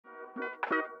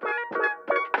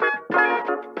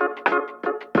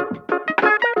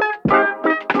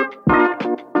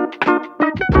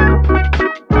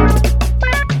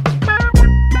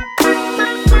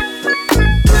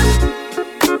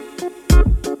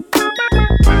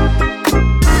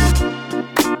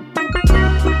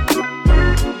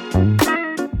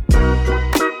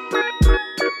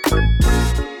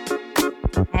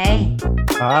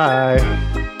Hi.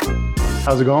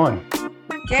 How's it going?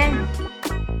 Good.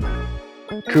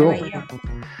 Cool.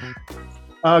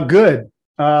 How about you? Good.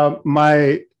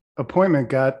 My appointment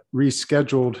got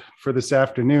rescheduled for this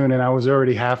afternoon, and I was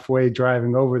already halfway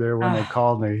driving over there when they Ah,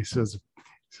 called me.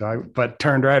 But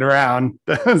turned right around.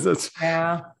 So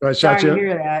yeah. I shot Sorry to you.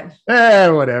 hear that.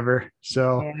 Whatever.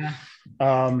 So, Yeah.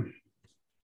 um,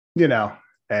 you know,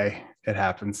 hey, it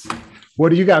happens. What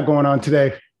do you got going on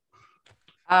today?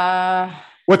 Uh,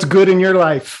 What's good in your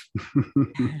life?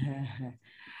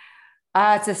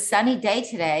 it's a sunny day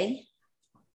today.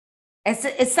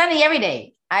 It's sunny every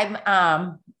day.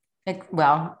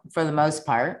 Well, for the most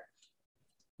part,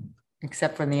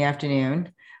 except for in the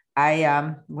afternoon.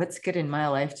 What's good in my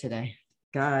life today?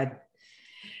 God,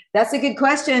 that's a good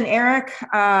question, Eric.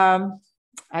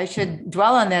 I should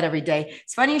dwell on that every day.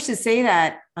 It's funny you should say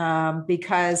that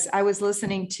because I was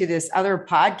listening to this other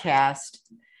podcast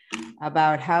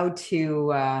about how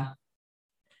to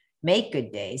make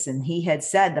good days. And he had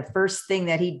said the first thing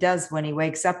that he does when he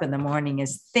wakes up in the morning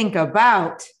is think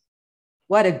about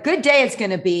what a good day it's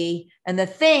going to be and the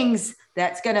things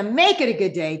that's going to make it a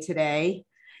good day today.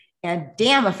 And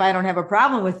damn, if I don't have a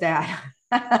problem with that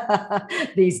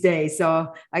these days.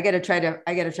 So I got to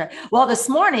try. Well, this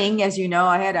morning, as you know,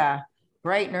 I had a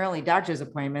bright and early doctor's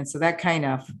appointment. So that kind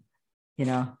of,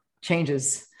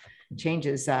 changes.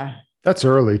 That's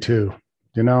early too,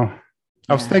 I was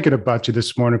Yeah. thinking about you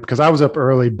this morning because I was up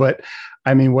early, but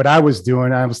I mean, what I was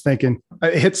doing, I was thinking,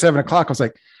 it hit 7 o'clock. I was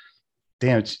like,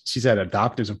 damn, she's at a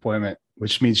doctor's appointment,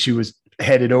 which means she was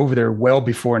headed over there well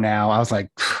before now. I was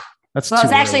like, that's Well, too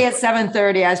it's actually early. at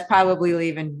 7:30. I was probably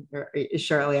leaving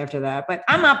shortly after that, but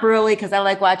I'm up early because I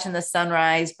like watching the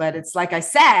sunrise. But it's like I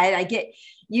said, I get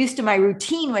used to my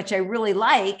routine, which I really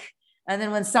like. And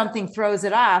then when something throws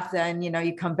it off, then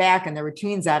you come back and the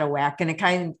routine's out of whack, and it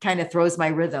kind of throws my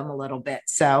rhythm a little bit.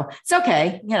 So it's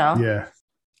okay. Yeah.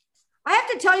 I have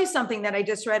to tell you something that I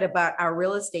just read about our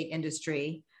real estate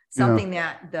industry, Yeah. something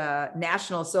that the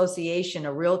National Association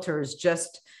of Realtors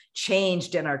just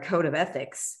changed in our code of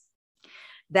ethics.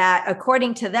 That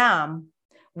according to them,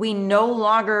 we no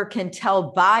longer can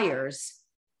tell buyers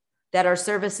that our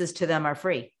services to them are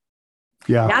free.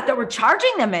 Yeah. Not that we're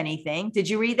charging them anything. Did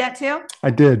you read that too?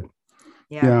 I did.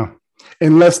 Yeah. Yeah.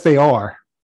 Unless they are,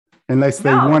 unless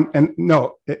they No, want, and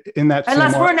no, in that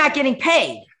unless same, we're not getting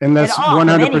paid at unless all from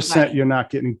 100% anybody, you're not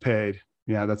getting paid.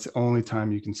 Yeah. That's the only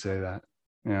time you can say that.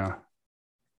 Yeah.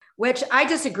 which I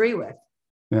disagree with.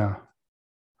 Yeah.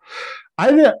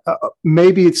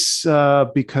 Maybe it's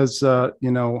because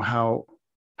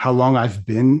how long I've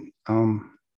been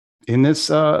in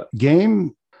this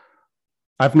game.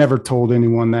 I've never told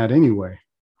anyone that anyway.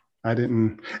 I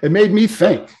didn't. It made me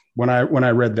think when I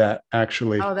read that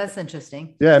actually. Oh, that's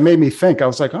interesting. Yeah, it made me think. I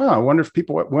was like, oh, I wonder if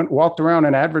people walked around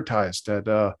and advertised that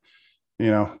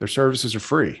their services are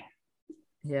free.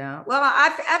 Yeah. Well,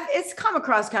 it's come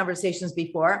across conversations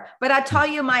before, but I tell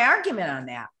you my argument on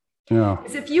that Yeah.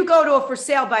 is if you go to a for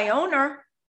sale by owner,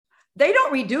 they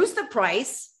don't reduce the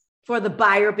price for the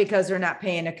buyer because they're not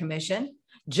paying a commission.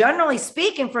 Generally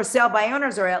speaking, for sale by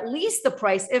owners are at least the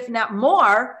price, if not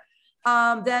more,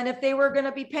 than if they were going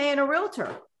to be paying a realtor.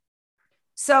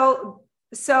 So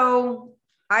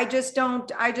I just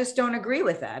don't agree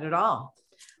with that at all.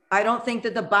 I don't think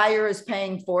that the buyer is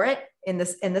paying for it in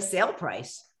the sale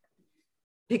price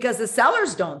because the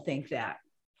sellers don't think that.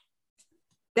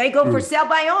 They go for sale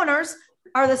by owners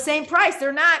are the same price.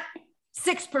 They're not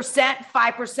 6%,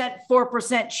 5%,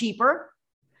 4% cheaper.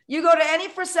 You go to any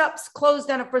for sale,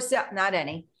 closed on a for sale, not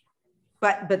any,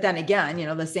 but then again,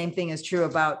 the same thing is true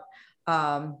about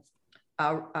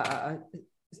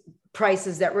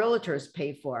prices that realtors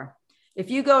pay for. If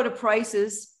you go to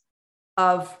prices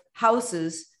of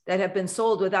houses that have been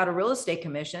sold without a real estate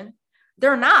commission,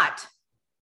 they're not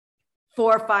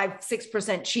 4, 5,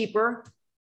 6% cheaper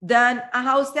than a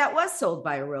house that was sold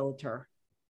by a realtor.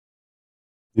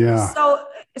 Yeah.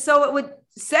 So it would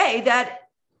say that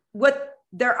what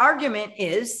their argument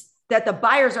is that the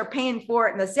buyers are paying for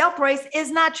it and the sale price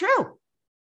is not true.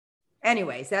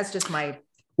 Anyways, that's just my.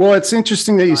 Well, it's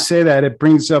interesting that you say that. It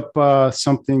brings up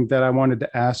something that I wanted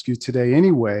to ask you today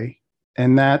anyway.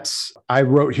 And that's, I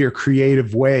wrote here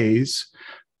creative ways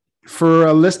for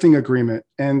a listing agreement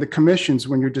and the commissions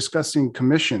when you're discussing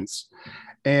commissions.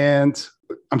 And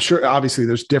I'm sure obviously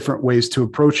there's different ways to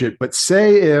approach it, but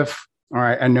say if, all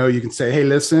right, I know you can say, hey,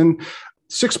 listen,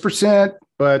 6%,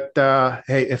 but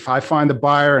hey, if I find the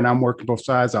buyer and I'm working both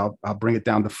sides, I'll bring it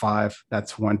down to 5.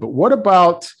 That's one. But what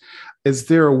about, is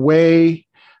there a way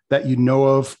that you know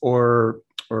of, or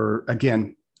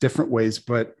again, different ways,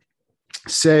 but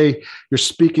say you're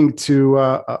speaking to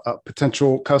a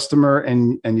potential customer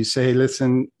and you say, hey,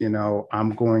 listen,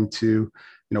 I'm going to,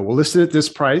 we'll list it at this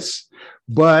price,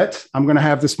 but I'm going to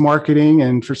have this marketing.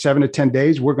 And for 7 to 10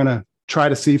 days, we're going to try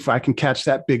to see if I can catch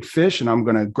that big fish, and I'm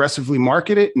going to aggressively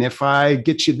market it. And if I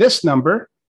get you this number,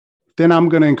 then I'm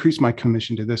going to increase my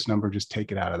commission to this number. Just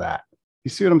take it out of that. You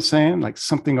see what I'm saying? Like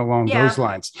something along those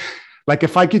lines. Like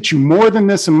if I get you more than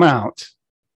this amount,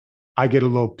 I get a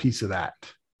little piece of that.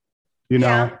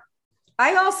 I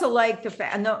also like the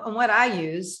fact, and what I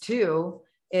use too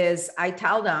is I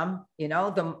tell them,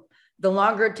 the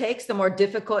longer it takes, the more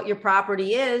difficult your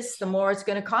property is, the more it's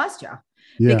going to cost you.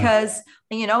 Yeah. Because,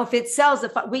 if it sells,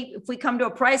 if we come to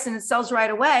a price and it sells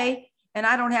right away, and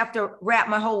I don't have to wrap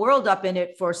my whole world up in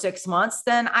it for 6 months,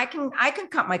 then I can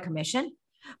cut my commission.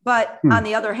 But on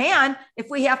the other hand, if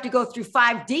we have to go through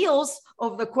 5 deals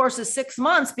over the course of 6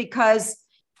 months because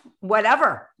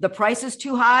whatever, the price is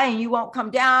too high and you won't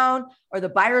come down, or the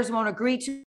buyers won't agree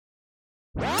to.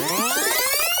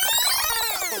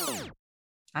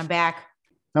 I'm back.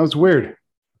 That was weird.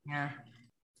 Yeah.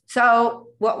 So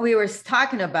what we were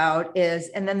talking about is,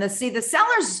 and then the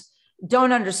sellers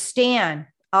don't understand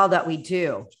all that we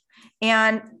do.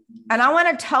 And I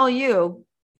want to tell you,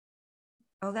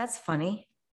 oh, that's funny.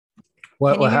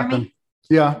 What happened? Me?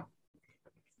 Yeah.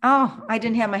 Oh, I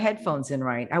didn't have my headphones in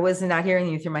right. I was not hearing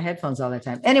you through my headphones all the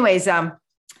time. Anyways, sellers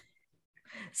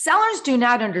do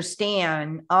not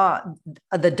understand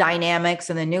the dynamics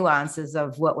and the nuances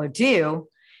of what we do.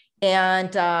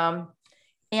 And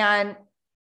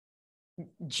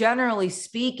generally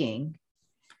speaking,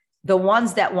 the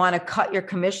ones that want to cut your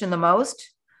commission the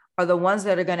most are the ones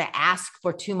that are going to ask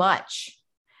for too much.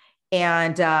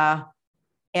 And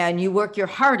you work your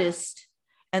hardest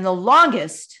and the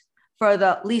longest for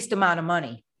the least amount of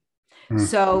money.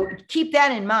 So keep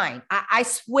that in mind. I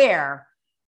swear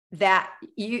that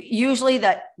usually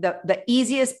the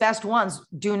easiest, best ones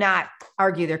do not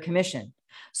argue their commission.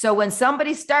 So when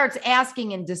somebody starts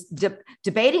asking and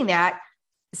debating that,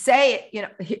 say,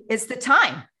 it's the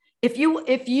time. If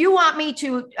you want me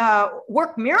to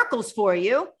work miracles for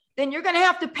you, then you're going to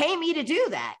have to pay me to do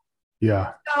that.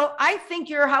 Yeah. So I think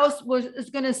your house is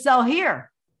going to sell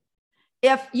here.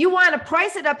 If you want to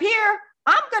price it up here,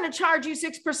 I'm going to charge you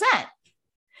 6%.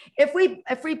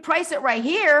 If we price it right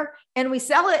here and we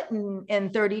sell it in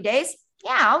 30 days,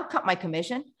 I'll cut my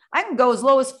commission. I can go as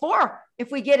low as 4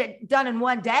 if we get it done in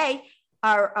one day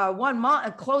or 1 month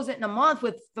and close it in a month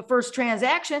with the first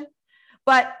transaction.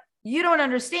 But you don't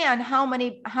understand how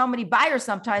many buyers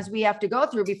sometimes we have to go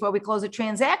through before we close a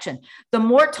transaction. The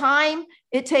more time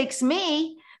it takes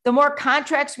me, the more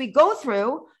contracts we go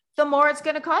through, the more it's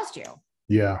going to cost you.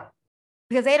 Yeah.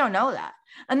 Because they don't know that.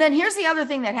 And then here's the other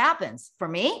thing that happens for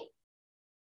me.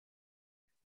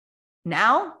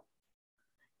 Now,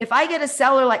 if I get a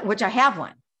seller which I have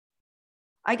one,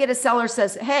 I get a seller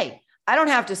says, hey, I don't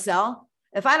have to sell.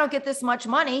 If I don't get this much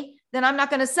money, then I'm not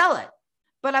going to sell it.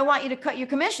 But I want you to cut your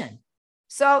commission.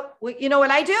 So you know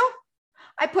what I do?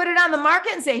 I put it on the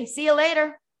market and say, see you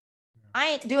later. I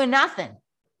ain't doing nothing.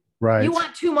 Right. You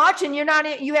want too much and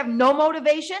you have no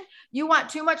motivation. You want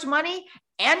too much money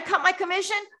and cut my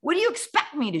commission. What do you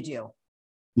expect me to do?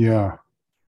 Yeah.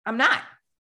 I'm not.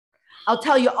 I'll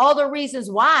tell you all the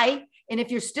reasons why. And if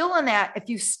you're still in that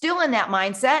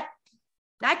mindset,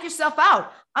 knock yourself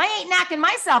out. I ain't knocking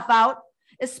myself out,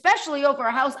 especially over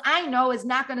a house I know is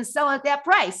not going to sell at that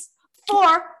price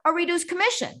for a reduced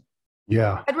commission.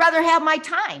 Yeah. I'd rather have my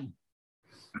time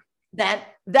than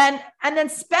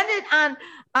spend it on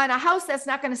a house that's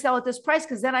not going to sell at this price,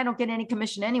 because then I don't get any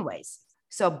commission anyways.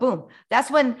 So boom, that's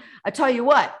when I tell you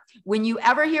what, when you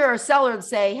ever hear a seller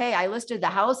say, hey, I listed the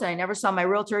house and I never saw my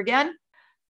realtor again.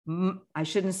 I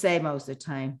shouldn't say most of the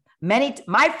time. The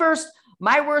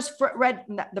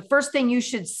first thing you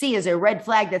should see is a red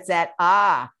flag that said,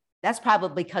 that's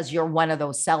probably because you're one of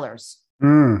those sellers.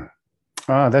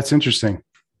 That's interesting.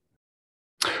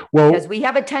 Well, because we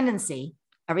have a tendency,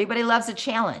 everybody loves a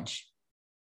challenge,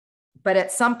 but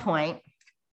at some point,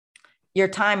 your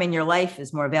time in your life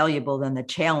is more valuable than the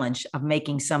challenge of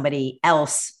making somebody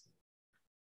else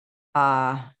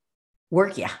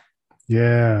work you.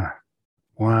 Yeah.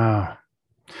 Wow.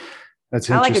 That's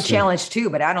interesting. I like a challenge too,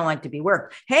 but I don't like to be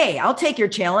worked. Hey, I'll take your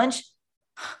challenge,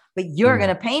 but you're going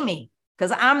to pay me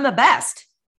because I'm the best.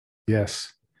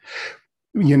 Yes.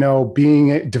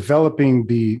 Developing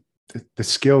the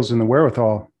skills and the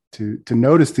wherewithal to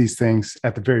notice these things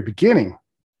at the very beginning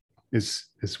is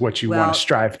what you want to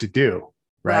strive to do,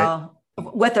 right?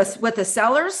 Well, with the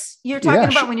sellers you're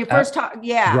talking about when you first talk.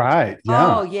 Yeah. Right.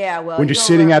 Yeah. Oh yeah. Well, when you're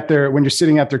sitting at their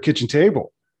kitchen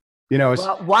table. You know,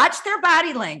 well, watch their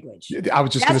body language. I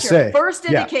was just going to say first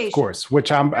indication. Yeah, of course,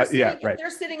 which I'm, right. If they're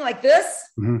sitting like this,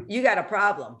 you got a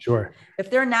problem. Sure.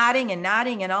 If they're nodding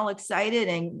and all excited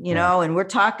and, you know, and we're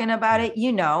talking about it,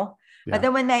 you know, but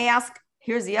then when they ask,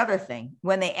 here's the other thing.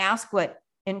 When they ask what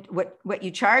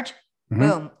you charge,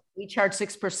 boom, we charge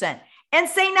 6% and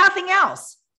say nothing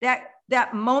else.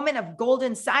 That moment of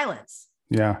golden silence.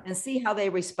 Yeah. And see how they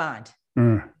respond.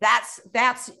 That's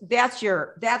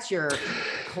your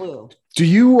clue. Do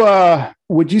you,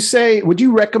 would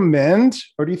you recommend,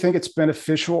 or do you think it's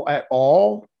beneficial at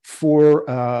all for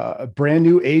brand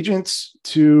new agents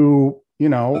to, you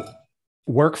know,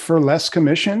 work for less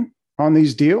commission on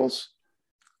these deals?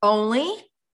 Only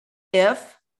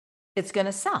if it's going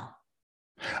to sell.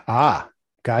 Ah,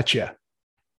 gotcha.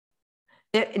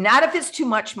 Not if it's too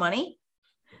much money.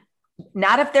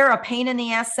 Not if they're a pain in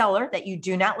the ass seller that you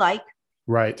do not like.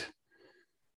 Right.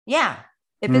 Yeah.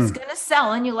 If it's going to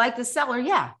sell and you like the seller,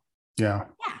 yeah. Yeah.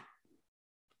 Yeah.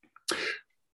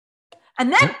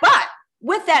 And then, but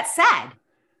with that said,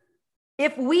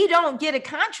 if we don't get a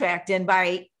contract in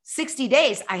by 60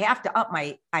 days, I have to up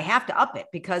it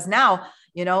because now,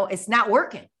 you know, it's not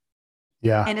working.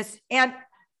 Yeah. And this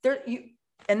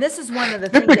is one of the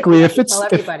typically things that tell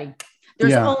everybody.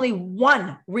 There's only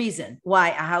one reason why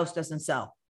a house doesn't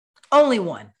sell. Only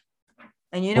one.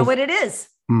 And you know what it is?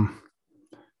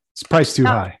 It's priced too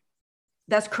high.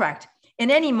 That's correct. And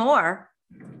anymore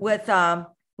with the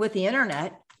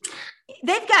internet,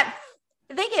 they get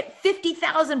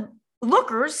 50,000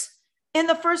 lookers in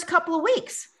the first couple of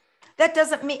weeks. That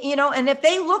doesn't mean, you know, and if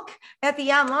they look at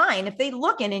the online, if they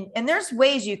look in, and there's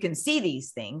ways you can see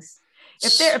these things.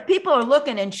 If people are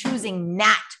looking and choosing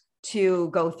not to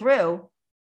go through,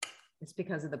 it's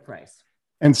because of the price.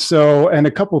 And so, and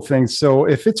a couple of things. So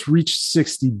if it's reached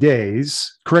 60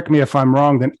 days, correct me if I'm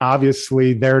wrong, then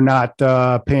obviously they're not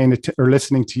paying or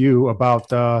listening to you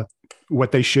about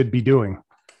what they should be doing,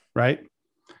 right?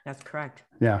 That's correct.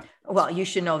 Yeah. Well, you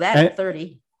should know that at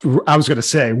 30. I was going to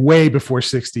say way before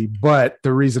 60, but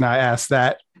the reason I asked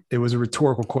that, it was a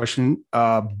rhetorical question.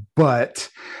 But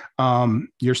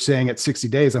you're saying at 60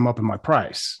 days, I'm up in my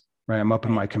price. Right. I'm up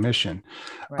in my commission.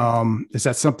 Right. Is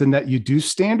that something that you do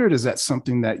standard? Is that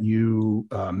something that you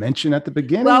mention at the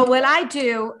beginning? Well, what I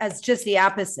do is just the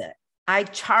opposite. I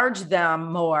charge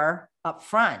them more up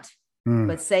front,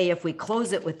 but say if we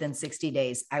close it within 60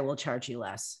 days, I will charge you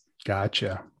less.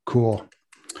 Gotcha. Cool.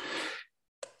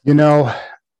 You know,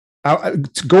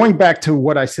 going back to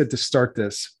what I said to start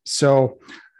this. So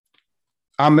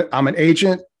I'm an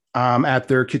agent. I'm at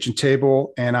their kitchen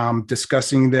table and I'm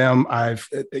discussing them. I've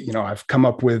come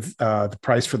up with the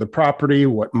price for the property,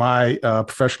 what my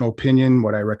professional opinion,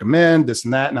 what I recommend, this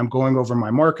and that. And I'm going over my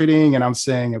marketing and I'm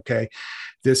saying, okay,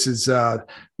 this is,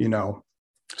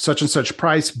 such and such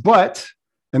price,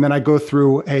 and then I go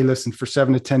through, hey, listen, for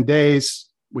 7 to 10 days,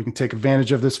 we can take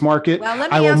advantage of this market. Well,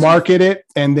 I will market it.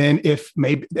 And then if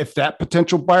that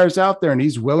potential buyer's out there and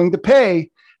he's willing to pay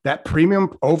that premium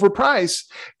overprice,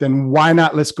 then why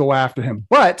not? Let's go after him.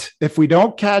 But if we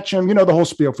don't catch him, you know, the whole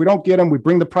spiel, if we don't get him, we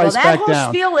bring the price back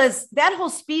down. That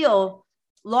whole spiel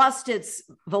lost its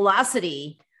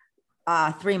velocity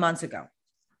 3 months ago,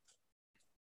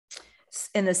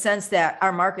 in the sense that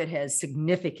our market has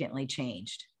significantly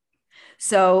changed.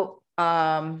 So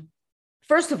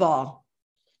first of all,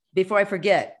 before I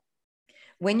forget,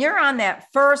 when you're on that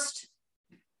first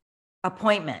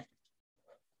appointment,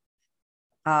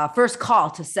 first call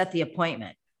to set the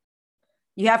appointment,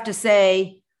 you have to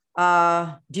say,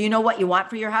 do you know what you want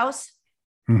for your house?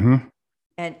 Mm-hmm.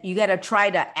 And you got to try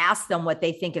to ask them what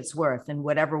they think it's worth in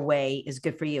whatever way is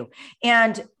good for you.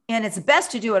 And it's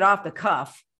best to do it off the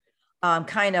cuff,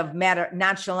 kind of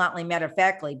nonchalantly,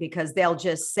 matter-of-factly, because they'll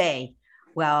just say,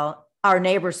 well, our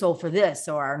neighbor sold for this,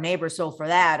 or our neighbor sold for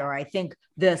that, or I think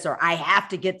this, or I have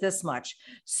to get this much.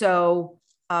 So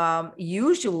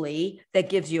usually that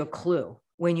gives you a clue.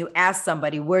 When you ask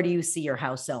somebody, where do you see your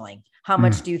house selling? How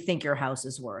much do you think your house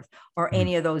is worth? Or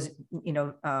any of those,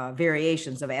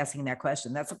 variations of asking that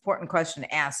question. That's an important question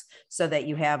to ask so that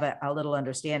you have a little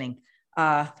understanding.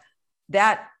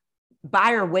 That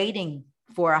buyer waiting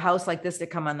for a house like this to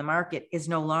come on the market is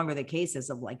no longer the case as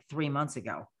of like 3 months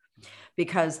ago,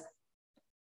 because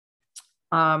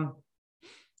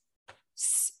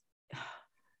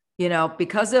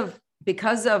because of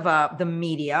the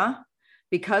media,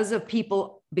 because of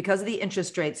people, because of the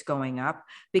interest rates going up,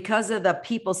 because of the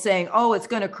people saying, oh, it's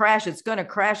going to crash, it's going to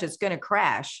crash, it's going to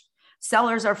crash.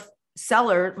 Sellers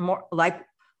more like,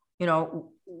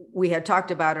 we had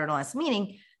talked about it in the last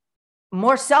meeting,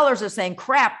 more sellers are saying,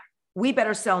 crap, we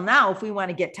better sell now if we want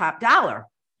to get top dollar.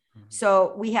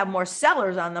 So we have more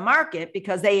sellers on the market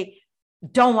because they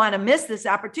don't want to miss this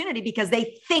opportunity because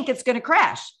they think it's going to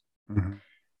crash. Mm-hmm.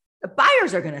 The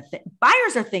buyers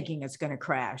are thinking it's going to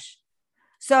crash.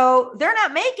 So they're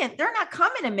not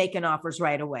coming and making offers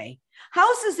right away.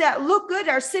 Houses that look good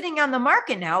are sitting on the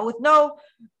market now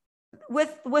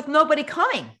with nobody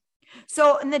coming.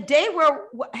 So in the day where,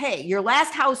 hey, your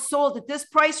last house sold at this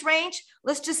price range,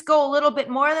 let's just go a little bit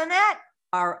more than that,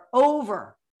 are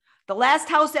over. The last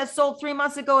house that sold 3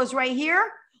 months ago is right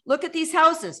here. Look at these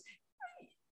houses.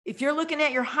 If you're looking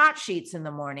at your hot sheets in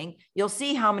the morning, you'll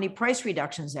see how many price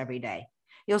reductions every day.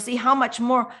 You'll see how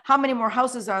many more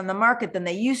houses are on the market than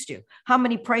they used to, how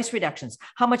many price reductions,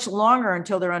 how much longer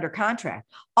until they're under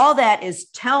contract. All that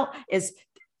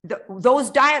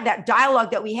that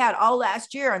dialogue that we had all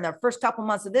last year and the first couple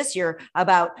months of this year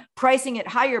about pricing it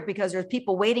higher because there's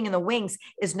people waiting in the wings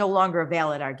is no longer a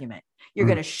valid argument. You're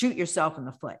going to shoot yourself in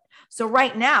the foot. So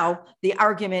right now, the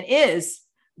argument is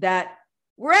that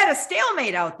we're at a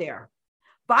stalemate out there.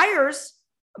 Buyers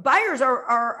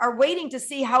are waiting to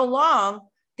see how long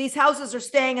these houses are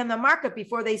staying on the market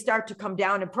before they start to come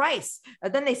down in price.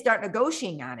 And then they start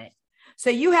negotiating on it. So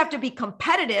you have to be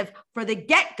competitive for the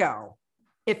get-go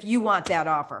if you want that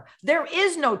offer. There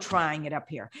is no trying it up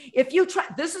here. If you try,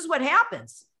 this is what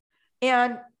happens.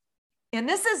 And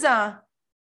this is the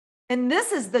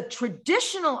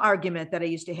traditional argument that I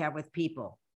used to have with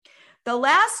people. The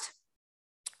last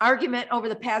argument over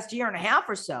the past year and a half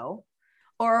or so,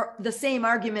 or the same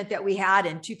argument that we had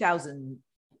in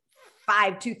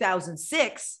 2005,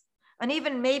 2006, and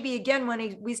even maybe again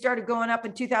when we started going up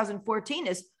in 2014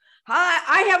 is,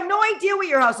 I have no idea what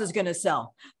your house is going to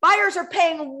sell. Buyers are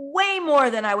paying way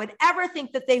more than I would ever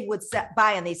think that they would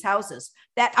buy in these houses.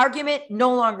 That argument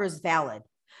no longer is valid.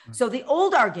 So the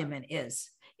old argument is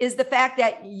the fact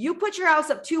that you put your house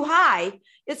up too high,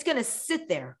 it's going to sit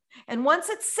there. And once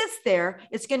it sits there,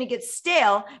 it's going to get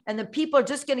stale. And the people are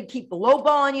just going to keep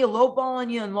lowballing you.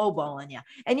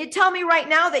 And you tell me right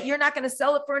now that you're not going to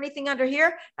sell it for anything under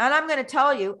here. And I'm going to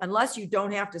tell you, unless you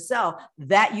don't have to sell,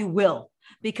 that you will.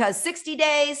 Because 60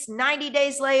 days, 90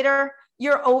 days later,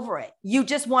 you're over it. You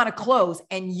just want to close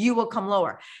and you will come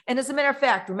lower. And as a matter of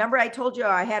fact, remember I told you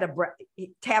I had to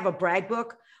have a brag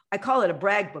book. I call it a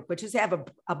brag book, but just have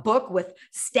a book with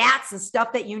stats and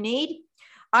stuff that you need.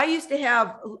 I used to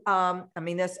have,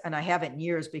 this, and I haven't in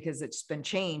years because it's been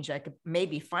changed. I could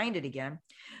maybe find it again.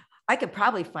 I could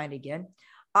probably find it again.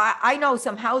 I know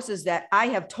some houses that I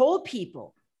have told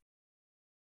people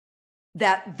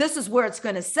that this is where it's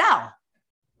going to sell.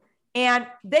 And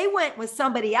they went with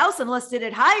somebody else and listed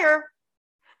it higher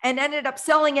and ended up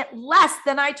selling it less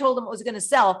than I told them it was going to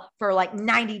sell for like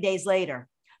 90 days later.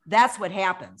 That's what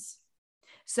happens.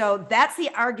 So that's the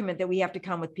argument that we have to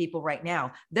come with people right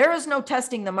now. There is no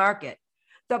testing the market.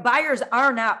 The buyers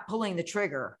are not pulling the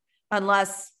trigger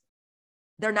unless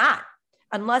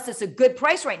it's a good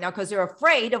price right now because they're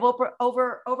afraid of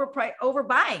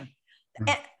overbuying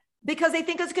because they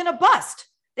think it's going to bust.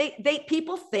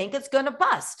 People think it's going to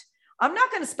bust. I'm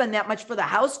not going to spend that much for the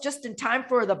house just in time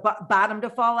for the bottom to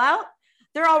fall out.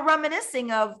 They're all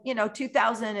reminiscing of,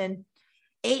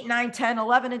 2008, 9, 10,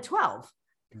 11, and 12.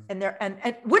 And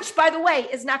which, by the way,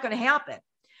 is not going to happen.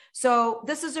 So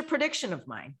this is a prediction of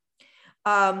mine.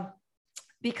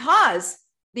 Because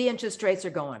the interest rates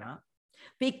are going up,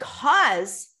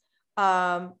 because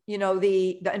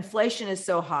the inflation is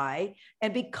so high,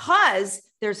 and because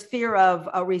there's fear of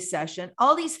a recession,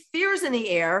 all these fears in the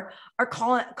air are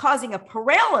causing a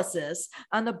paralysis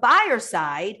on the buyer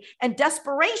side and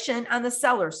desperation on the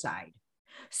seller side.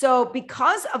 So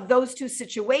because of those two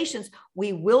situations,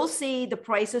 we will see the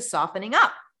prices softening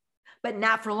up, but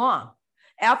not for long.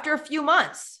 After a few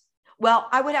months, well,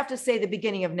 I would have to say the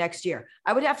beginning of next year.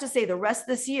 I would have to say the rest of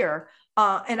this year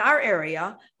in our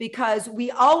area, because we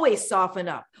always soften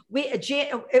up.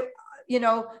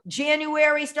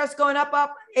 January starts going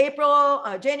up, April,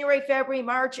 January, February,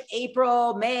 March,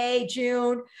 April, May,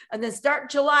 June, and then start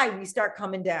July, we start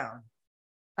coming down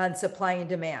on supply and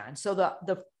demand. So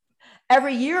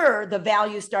every year the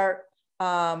values start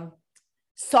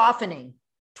softening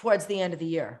towards the end of the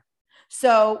year.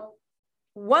 So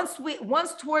once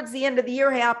towards the end of the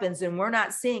year happens and we're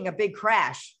not seeing a big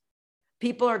crash,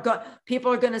 people are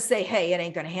going to say, hey, it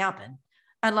ain't going to happen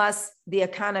unless the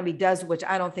economy does, which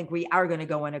I don't think we are going to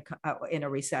go in a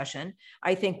recession.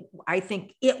 I think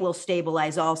it will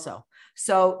stabilize also.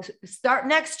 So start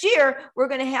next year, we're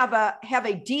going to have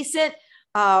a decent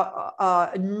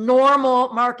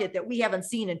normal market that we haven't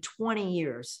seen in 20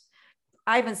 years.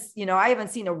 I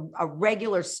haven't seen a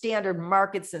regular standard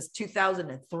market since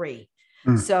 2003.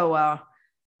 So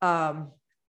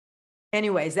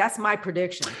Anyways, that's my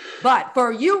prediction. But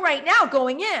for you right now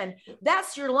going in,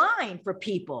 that's your line for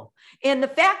people. And the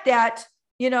fact that,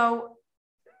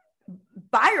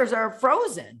 buyers are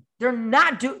frozen. They're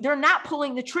not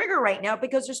pulling the trigger right now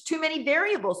because there's too many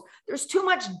variables. There's too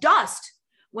much dust.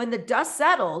 When the dust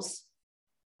settles,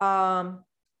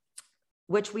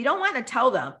 which we don't want to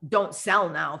tell them, don't sell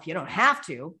now if you don't have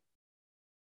to.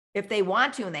 If they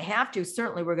want to and they have to,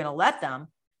 certainly we're going to let them.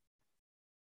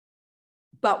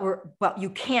 But you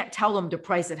can't tell them to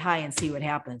price it high and see what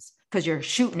happens, because you're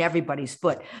shooting everybody's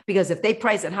foot. Because if they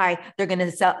price it high, they're going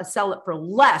to sell it for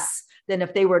less than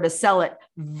if they were to sell it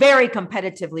very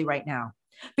competitively right now.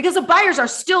 Because the buyers are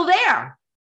still there.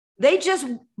 They just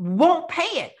won't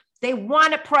pay it. They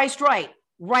want it priced right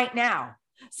now.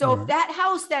 So if that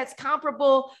house that's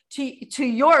comparable to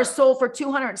yours sold for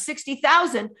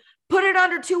 $260,000, put it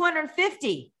under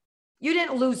 250. You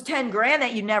didn't lose 10 grand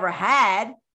that you never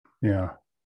had. Yeah.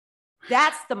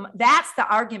 That's the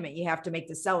argument you have to make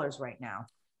to sellers right now.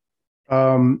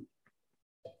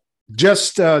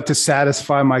 Just to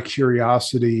satisfy my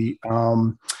curiosity,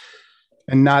 and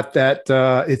not that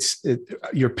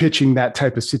you're pitching that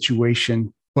type of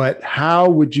situation, but how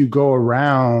would you go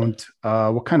around?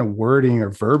 What kind of wording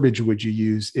or verbiage would you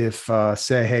use if,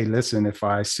 say, hey, listen, if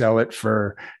I sell it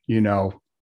for,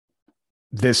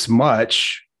 this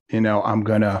much, I'm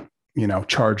gonna,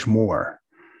 charge more.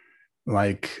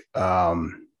 Like,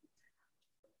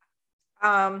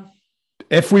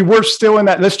 if we were still in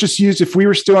that, if we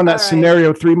were still in that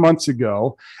scenario 3 months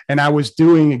ago, and I was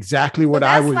doing exactly what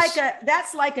I was.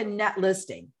 That's like a net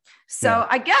listing. So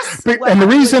I guess. And the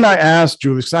reason I asked,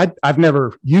 Julie, because I've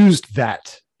never used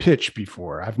that pitch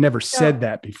before. I've never said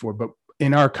that before, but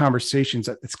in our conversations,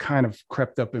 it's kind of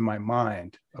crept up in my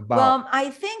mind about. Well,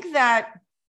 I think that,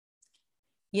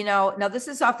 now this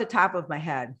is off the top of my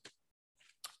head.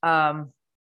 I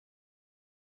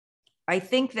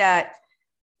think that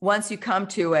once you come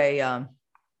to a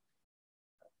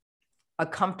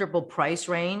comfortable price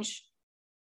range,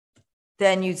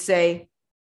 then you'd say,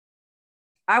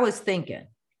 I was thinking,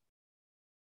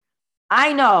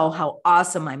 I know how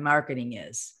awesome my marketing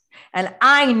is. And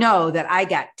I know that I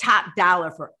got top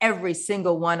dollar for every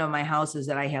single one of my houses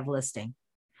that I have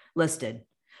listed.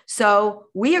 So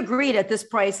we agreed at this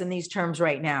price and these terms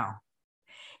right now.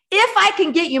 If I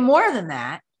can get you more than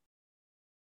that,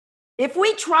 if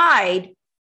we tried,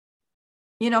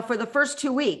 for the first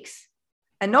 2 weeks,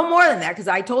 and no more than that, because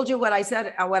I told you what I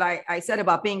said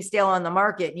about being stale on the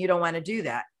market, and you don't want to do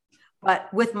that.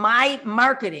 But with my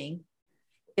marketing,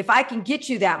 if I can get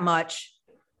you that much,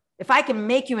 if I can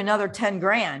make you another 10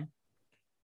 grand,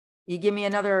 you give me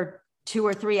another 2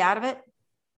 or 3 out of it.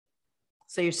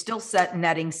 So you're still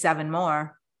netting 7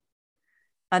 more.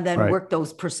 And then work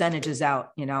those percentages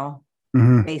out,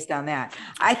 based on that.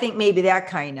 I think maybe that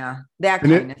kind of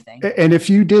thing. And if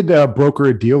you did broker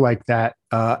a deal like that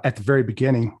at the very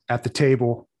beginning at the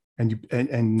table,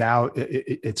 and now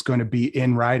it's going to be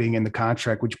in writing in the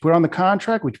contract, would you put on the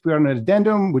contract? Would you put on an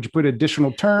addendum? Would you put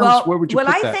additional terms? Well, where would you put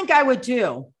that? What I think I would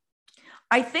do,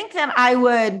 I think that I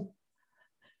would,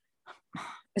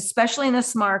 especially in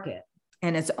this market,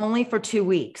 and it's only for 2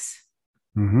 weeks,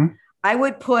 I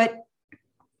would put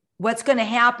what's going to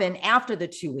happen after the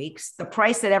 2 weeks, the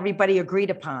price that everybody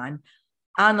agreed upon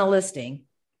on the listing.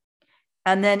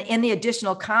 And then in the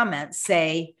additional comments,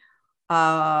 say,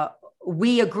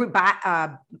 we agree,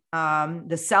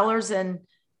 the sellers and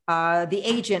the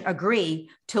agent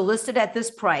agree to list it at this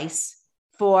price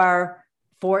for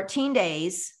 14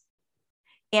 days.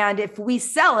 And if we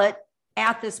sell it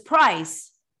at this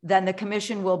price, then the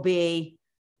commission will be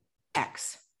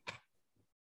X.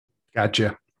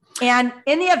 Gotcha. And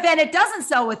in the event it doesn't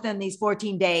sell within these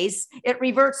 14 days, it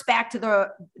reverts back to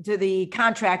the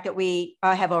contract that we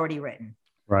have already written.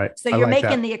 Right. So you're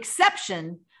making the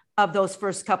exception of those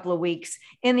first couple of weeks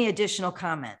in the additional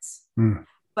comments.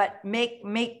 But make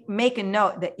a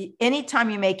note that anytime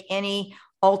you make any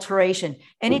alteration,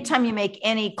 anytime you make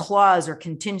any clause or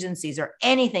contingencies or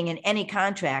anything in any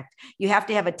contract, you have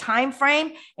to have a time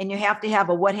frame, and you have to have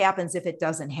a what happens if it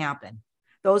doesn't happen.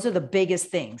 Those are the biggest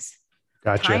things.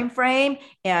 Gotcha. Time frame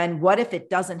and what if it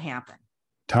doesn't happen.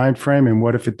 Time frame and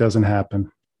what if it doesn't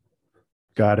happen.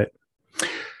 Got it.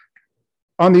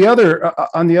 On the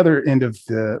other end of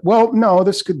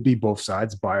this could be both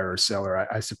sides, buyer or seller,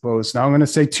 I suppose. Now I'm going to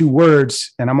say 2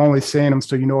 words, and I'm only saying them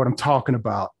so you know what I'm talking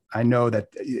about. I know that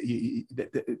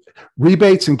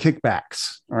rebates and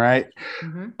kickbacks. All right.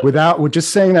 We're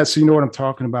just saying that so you know what I'm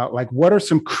talking about. Like, what are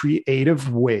some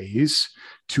creative ways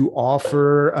to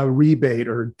offer a rebate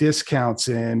or discounts,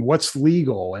 and what's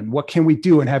legal and what can we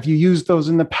do? And have you used those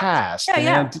in the past?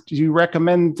 And do you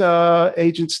recommend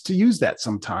agents to use that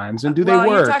sometimes? And do they work?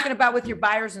 You're talking about with your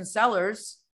buyers and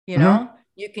sellers, you know,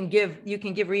 you can give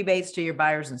rebates to your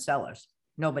buyers and sellers,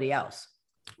 nobody else.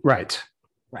 Right.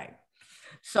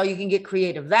 So you can get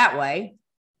creative that way.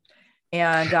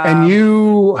 And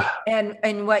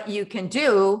what you can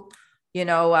do, you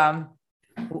know,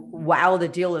 while the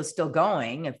deal is still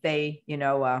going, if they, you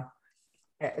know,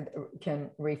 can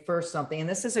refer something, and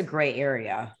this is a gray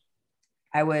area.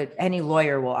 Any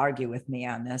lawyer will argue with me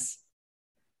on this,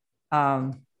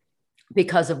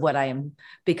 because of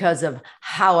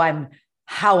how I'm,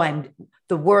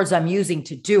 the words I'm using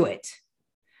to do it.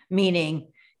 Meaning,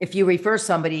 if you refer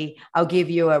somebody, I'll give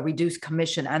you a reduced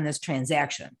commission on this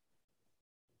transaction.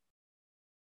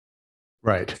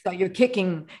 Right. So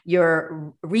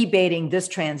you're rebating this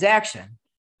transaction,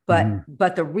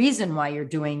 but the reason why you're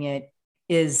doing it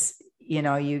is, you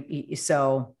know,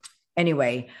 so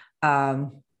anyway, yeah,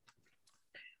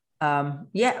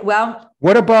 well,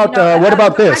 what about, what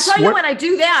about this? I tell you, when I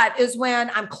do that is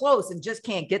when I'm close and just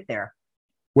can't get there.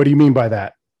 What do you mean by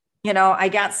that? You know, I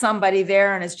got somebody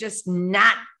there and it's just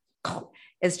not,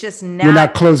 you're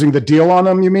not closing the deal on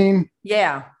them, you mean?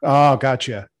 Yeah. Oh,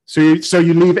 gotcha. So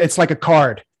you leave, it's like a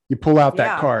card. You pull out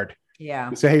that card. Yeah.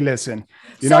 You say, hey, listen.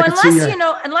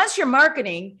 Unless you're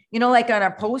marketing, you know, like on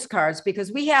our postcards,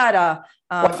 because we had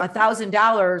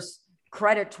 $1,000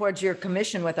 credit towards your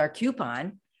commission with our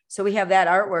coupon. So we have that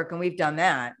artwork and we've done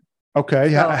that.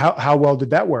 Okay. So, how well did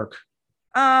that work?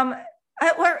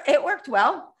 It worked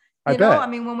well. I bet. I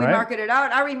mean, when we marketed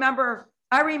out, I remember,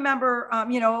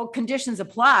 you know, conditions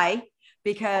apply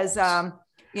because,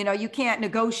 you know, you can't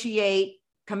negotiate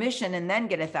commission and then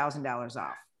get $1,000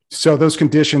 off. So those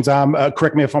conditions,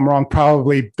 correct me if I'm wrong,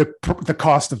 probably the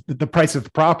cost of the price of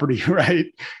the property, right?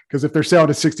 Because if they're selling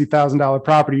a $60,000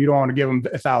 property, you don't want to give them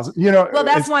 $1,000. You know, well,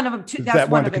 that's one of them too. That's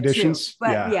one of the conditions.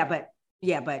 But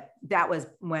but that was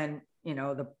when, you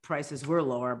know, the prices were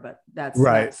lower, but that's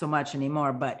right. Not so much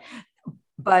anymore.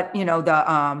 But you know,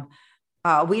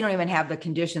 we don't even have the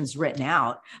conditions written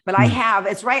out, but I have,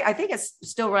 it's right. I think it's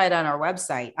still right on our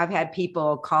website. I've had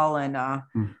people call and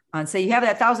say, you have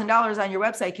that $1,000 on your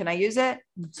website. Can I use it?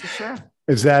 So, sure.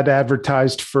 Is that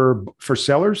advertised for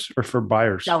sellers or for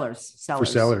buyers? Sellers. For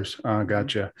sellers.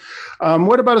 Gotcha.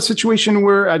 What about a situation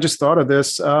where, I just thought of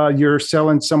this, you're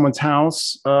selling someone's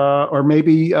house, or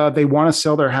maybe they want to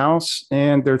sell their house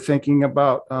and they're thinking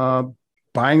about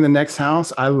buying the next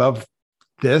house. I love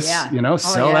this, you know,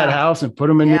 sell that house and put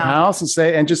them in your house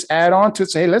and just add on to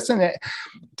it. Say, hey, listen,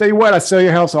 tell you what, I sell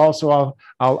your house. Also,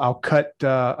 I'll cut,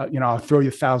 you know, I'll throw you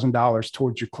 $1,000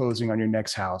 towards your closing on your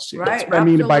next house. Right. That's what I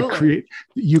mean by create.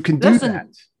 You can do that.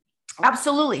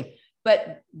 Absolutely.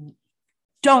 But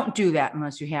don't do that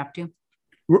unless you have to.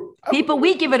 People,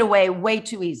 we give it away way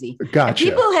too easy. Gotcha. And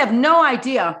people have no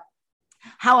idea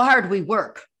how hard we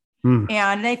work.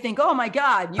 And they think, oh my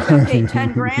God, you can pay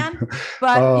 10 grand,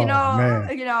 but you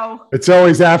know, it's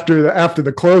always after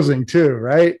the closing too,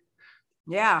 right?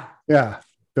 Yeah. Yeah.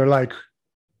 They're like,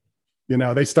 you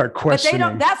know, they start questioning.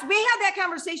 But they don't, we had that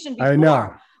conversation before. I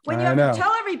know. When you have to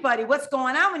tell everybody what's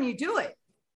going on when you do it.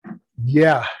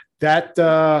 Yeah. That,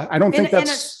 I don't think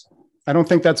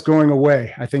that's going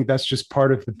away. I think that's just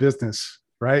part of the business.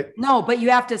 Right. No, but you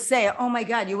have to say, oh my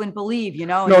God, you wouldn't believe, you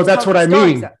know. No, that's what I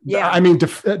mean. Yeah. I mean,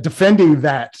 defending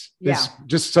that is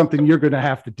just something you're going to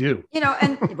have to do. You know,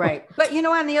 and right. But, you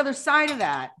know, on the other side of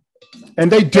that.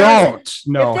 And they don't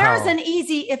know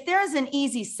if there's an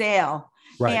easy sale,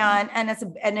 right, and it's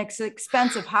an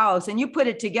expensive house and you put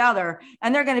it together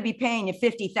and they're going to be paying you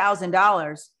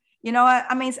 $50,000. You know,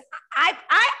 I mean, I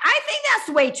think that's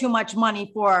way too much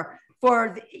money for,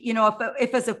 you know,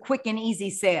 if it's a quick and easy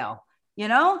sale. You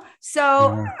know,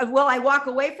 so will I walk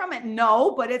away from it?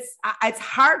 No, but it's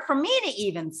hard for me to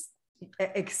even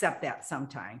accept that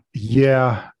sometimes.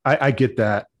 Yeah, I get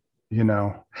that, you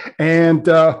know. And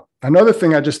another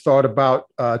thing I just thought about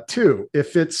too,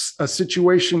 if it's a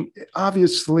situation,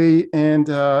 obviously, and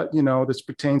you know, this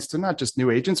pertains to not just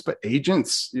new agents, but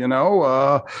agents, you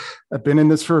know, I've been in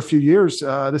this for a few years.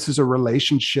 This is a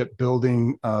relationship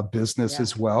building business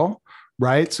as well,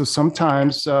 right? So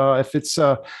sometimes if it's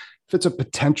a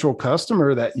potential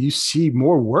customer that you see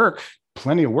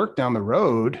plenty of work down the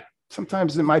road,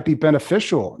 sometimes it might be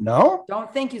beneficial. No?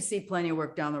 Don't think you see plenty of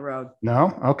work down the road.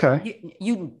 No? Okay.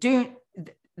 You do.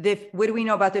 What do we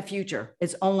know about the future?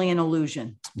 It's only an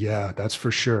illusion. Yeah, that's for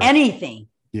sure. Anything.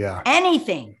 Yeah.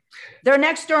 Anything. Their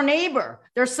next door neighbor,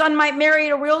 their son might marry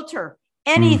a realtor.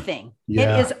 Anything. It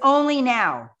is only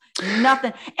now.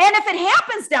 Nothing. And if it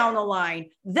happens down the line,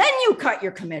 then you cut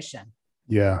your commission.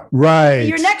 Yeah. Right.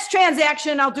 Your next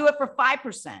transaction, I'll do it for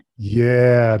 5%.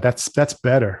 Yeah. That's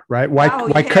better, right? Why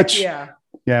cut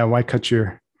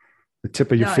the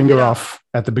tip of your finger off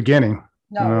at the beginning?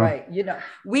 No, right.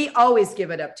 We always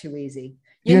give it up too easy.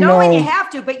 You know when you have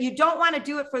to, but you don't want to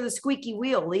do it for the squeaky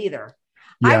wheel either.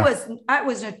 Yeah. I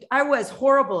was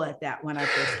horrible at that when I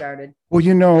first started.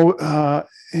 Well,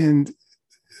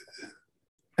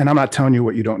 and I'm not telling you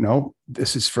what you don't know.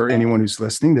 This is for anyone who's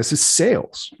listening. This is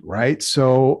sales, right?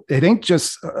 So it ain't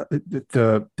just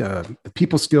the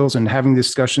people skills and having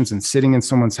discussions and sitting in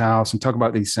someone's house and talk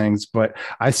about these things. But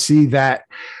I see that.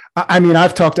 I mean,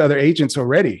 I've talked to other agents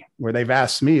already where they've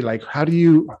asked me, like, how do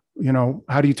you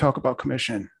talk about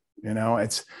commission?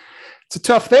 It's a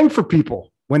tough thing for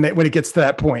people when it gets to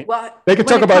that point. Well, they can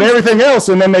talk about everything else,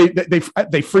 and then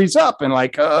they freeze up and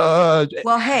like.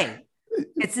 Well, hey.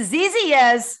 It's as easy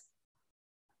as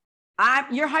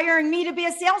you're hiring me to be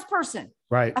a salesperson.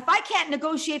 Right. If I can't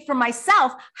negotiate for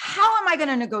myself, how am I going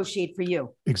to negotiate for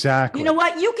you? Exactly. You know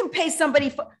what? You can pay somebody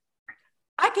for.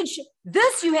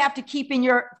 This you have to keep in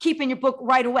your book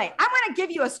right away. I'm going to give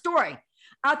you a story.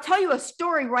 I'll tell you a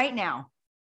story right now.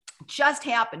 Just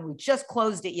happened. We just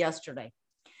closed it yesterday.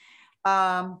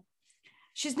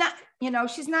 She's not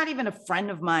even a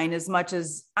friend of mine as much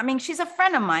as, she's a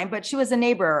friend of mine, but she was a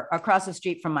neighbor across the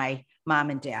street from my mom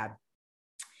and dad.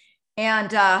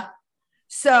 And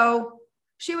so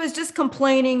she was just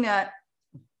complaining that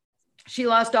she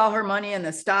lost all her money in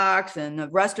the stocks and the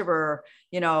rest of her,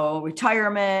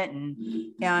 retirement.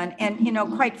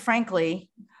 And quite frankly,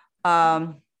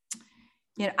 when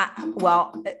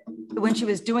she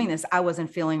was doing this, I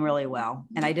wasn't feeling really well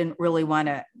and I didn't really want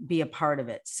to be a part of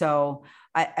it. So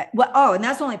and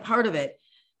that's only part of it.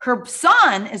 Her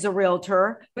son is a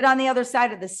realtor, but on the other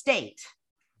side of the state.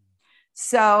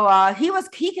 So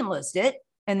he can list it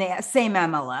in the same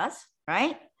MLS,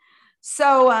 right?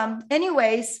 So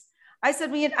anyways,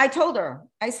 I told her,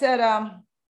 I said,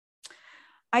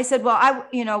 well,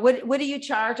 what do you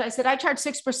charge? I said, I charge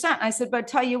 6%. I said, but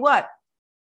tell you what,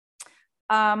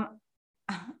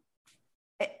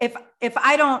 if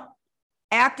I don't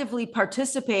actively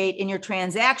participate in your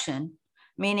transaction,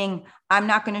 meaning I'm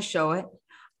not going to show it,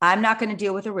 I'm not going to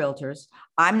deal with the realtors,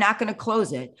 I'm not going to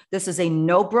close it. This is a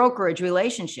no brokerage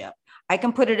relationship. I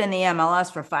can put it in the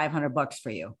MLS for $500 for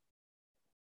you.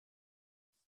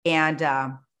 And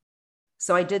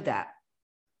so I did that.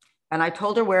 And I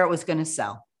told her where it was going to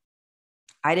sell.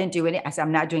 I didn't do any. I said,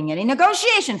 I'm not doing any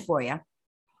negotiation for you.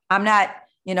 I'm not,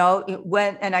 and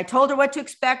I told her what to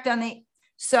expect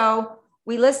so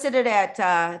we listed it at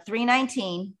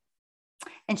 $319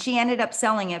 and she ended up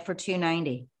selling it for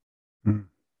 $290. Mm.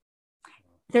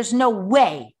 There's no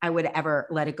way I would ever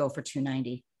let it go for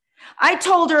 $290. I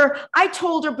told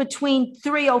her between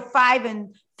 305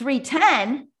 and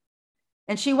 310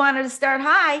 and she wanted to start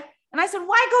high. And I said,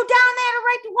 why go down there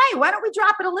right away? Why don't we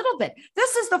drop it a little bit?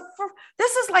 This is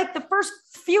like the first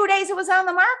few days it was on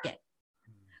the market.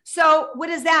 So what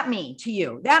does that mean to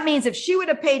you? That means if she would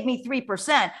have paid me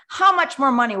 3%, how much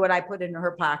more money would I put into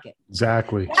her pocket?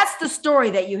 Exactly. That's the story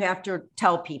that you have to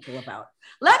tell people about.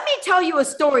 Let me tell you a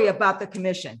story about the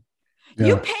commission. Yeah.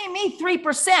 You pay me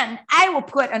 3%, I will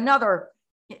put another,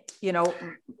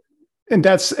 And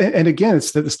again,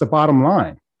 it's the bottom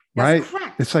line. Right.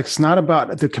 Correct. It's like, it's not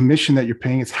about the commission that you're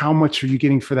paying. It's how much are you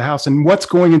getting for the house and what's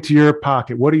going into your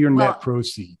pocket? What are your net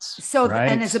proceeds? So,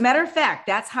 right? And as a matter of fact,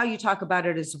 that's how you talk about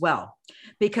it as well,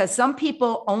 because some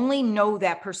people only know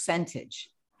that percentage.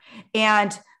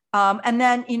 And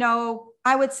then,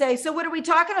 I would say, so what are we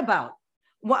talking about?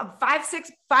 What,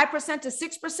 5% to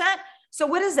 6%? So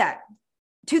what is that?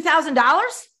 $2,000?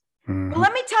 Mm-hmm. Well,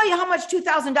 let me tell you how much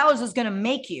 $2,000 is going to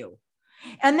make you.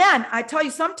 And then I tell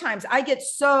you, sometimes I get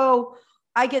so,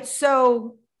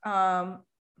 I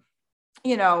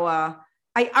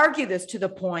argue this to the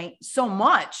point so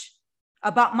much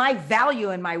about my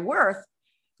value and my worth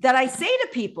that I say to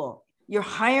people, you're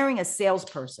hiring a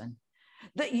salesperson.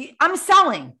 I'm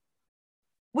selling.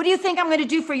 What do you think I'm going to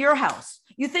do for your house?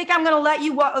 You think I'm going to let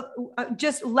you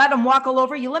just let them walk all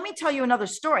over you? Let me tell you another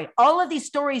story. All of these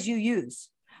stories you use.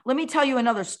 Let me tell you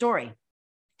another story.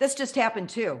 This just happened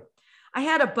too. I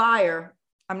had a buyer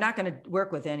I'm not going to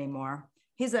work with anymore.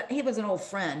 He was an old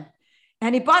friend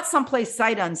and he bought someplace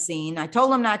sight unseen. I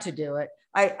told him not to do it.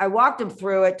 I walked him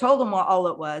through it, told him what all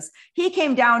it was. He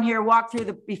came down here, walked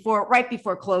through right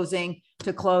before closing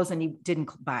to close, and he didn't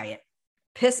buy it.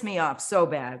 Pissed me off so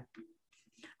bad.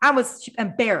 I was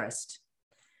embarrassed.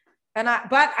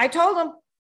 But I told him,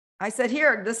 I said,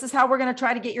 here, this is how we're going to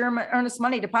try to get your earnest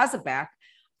money deposit back.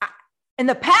 In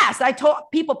the past, I told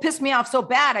people pissed me off so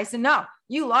bad. I said, no,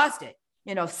 you lost it,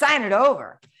 sign it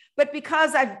over. But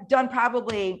because I've done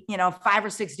probably, 5 or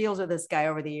 6 deals with this guy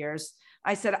over the years,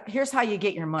 I said, here's how you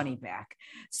get your money back.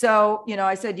 So,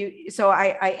 I said,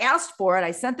 I asked for it.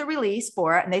 I sent the release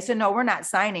for it and they said, no, we're not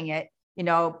signing it, and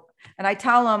I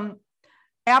tell them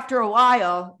after a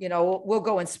while, we'll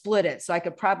go and split it. So I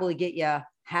could probably get you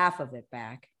half of it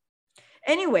back.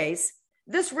 Anyways,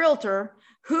 this realtor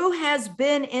who has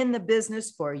been in the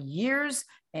business for years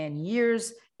and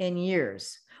years and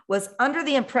years was under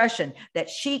the impression that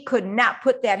she could not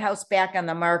put that house back on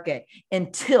the market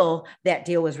until that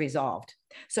deal was resolved.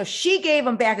 So she gave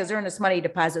them back as earnest money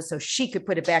deposit so she could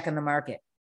put it back on the market.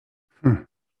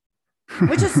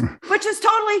 which is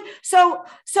totally so.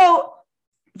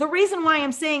 The reason why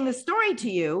I'm saying this story to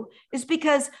you is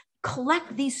because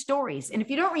collect these stories. And if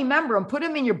you don't remember them, put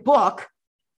them in your book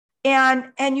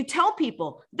and you tell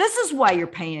people, this is why you're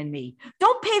paying me.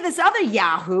 Don't pay this other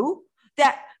Yahoo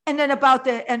and then tell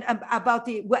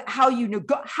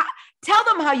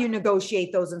them how you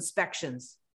negotiate those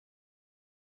inspections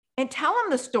and tell them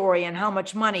the story and how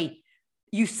much money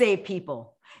you save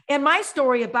people. And my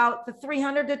story about the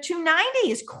 300 to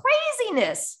 290 is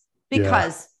craziness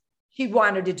because she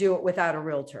wanted to do it without a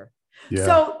realtor. Yeah.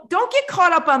 So don't get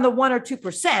caught up on the 1 or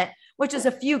 2%, which is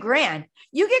a few grand.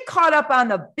 You get caught up on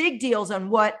the big deals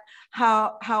on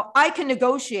how I can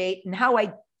negotiate and how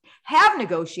I have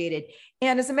negotiated.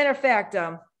 And as a matter of fact,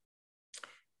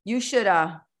 you should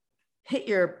hit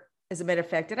your, as a matter of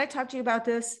fact, did I talk to you about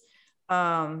this?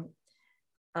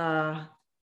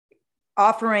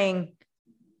 Offering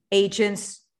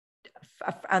agents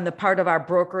on the part of our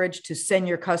brokerage to send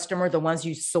your customer, the ones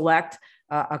you select,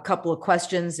 a couple of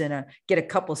questions and get a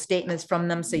couple of statements from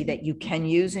them so that you can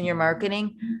use in your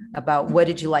marketing about what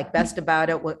did you like best about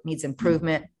it, what needs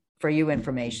improvement for you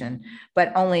information,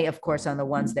 but only, of course, on the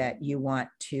ones that you want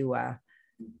to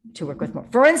work with more.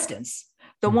 For instance,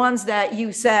 the ones that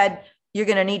you said you're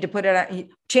going to need to put it on,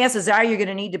 chances are you're going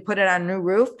to need to put it on a new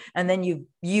roof, and then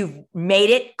you've made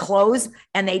it close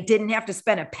and they didn't have to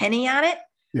spend a penny on it.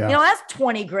 Yeah. That's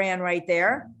 20 grand right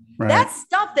there. Right. That's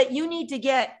stuff that you need to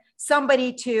get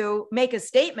somebody to make a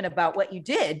statement about what you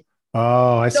did.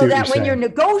 Oh, I see. So that when you're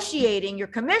negotiating your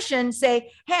commission,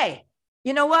 say, hey,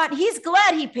 you know what? He's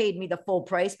glad he paid me the full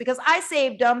price because I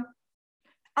saved him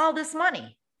all this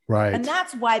money. Right. And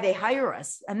that's why they hire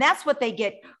us. And that's what they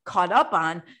get caught up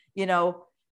on.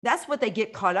 That's what they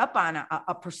get caught up on,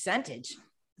 a percentage,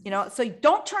 so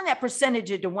don't turn that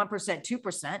percentage into 1%,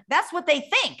 2%. That's what they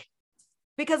think,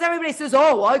 because everybody says,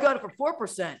 oh, well, I got it for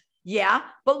 4%. Yeah.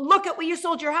 But look at what you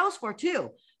sold your house for too.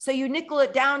 So you nickel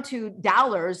it down to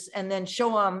dollars and then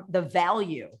show them the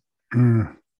value,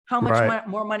 how much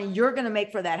more money you're going to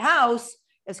make for that house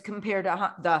as compared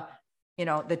to the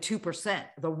 2%,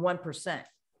 the 1%,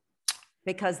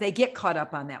 because they get caught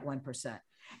up on that 1%.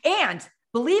 And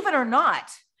believe it or not,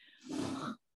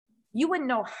 you wouldn't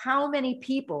know how many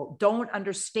people don't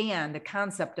understand the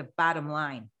concept of bottom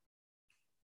line.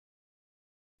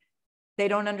 They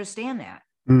don't understand that.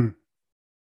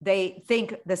 They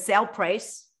think the sale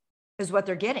price is what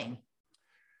they're getting.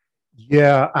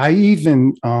 Yeah, I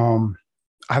even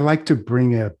I like to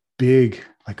bring a big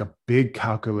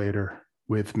calculator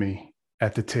with me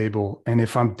at the table. And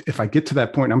if I get to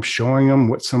that point, I'm showing them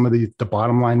what some of the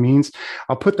bottom line means.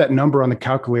 I'll put that number on the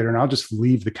calculator and I'll just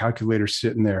leave the calculator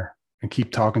sitting there and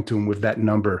keep talking to them with that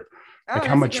number, like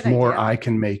how much more I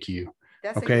can make you.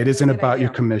 Okay. It isn't about your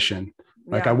commission.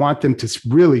 Like I want them to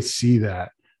really see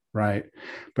that. Right.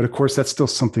 But of course, that's still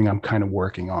something I'm kind of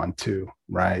working on too.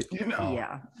 Right. Right.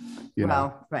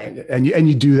 And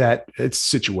you do that.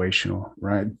 It's situational.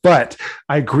 Right. But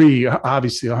I agree,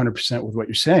 obviously 100% with what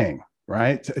you're saying.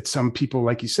 Right. It's some people,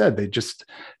 like you said,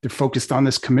 they're focused on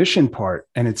this commission part,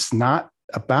 and it's not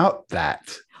about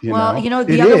that. The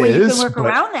other way you can work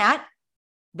around that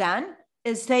then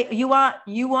is say, you want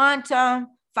 5%?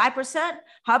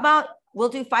 How about we'll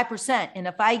do 5%. And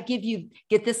if I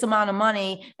get this amount of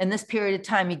money in this period of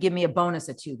time, you give me a bonus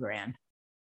of $2,000.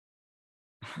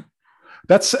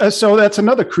 That's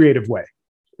another creative way,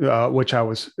 which I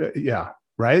was,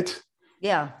 right.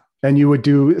 Yeah. And you would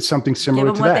do something similar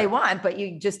to that. Give them what they want, but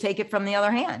you just take it from the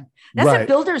other hand. That's what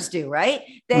builders do, right?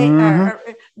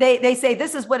 They say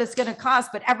this is what it's going to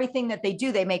cost, but everything that they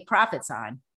do, they make profits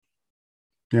on.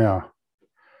 Yeah.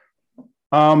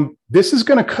 This is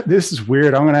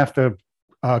weird. I'm going to have to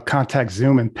contact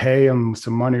Zoom and pay them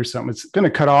some money or something. It's going to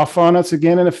cut off on us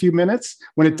again in a few minutes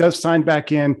when it does sign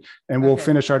back in, and we'll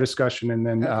finish our discussion, and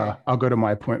then I'll go to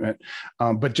my appointment.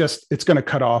 But just it's going to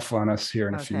cut off on us here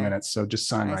in a few minutes, so just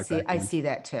sign right back in. I see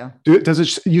that too. Does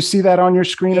it? You see that on your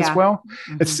screen as well?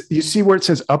 It's you see where it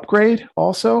says upgrade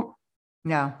also?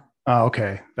 No. Oh,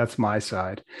 okay, that's my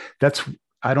side.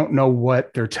 I don't know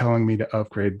what they're telling me to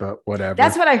upgrade, but whatever.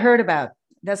 That's what I heard about.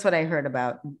 That's what I heard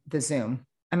about the Zoom.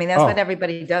 I mean, that's what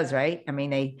everybody does, right? I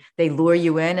mean, they lure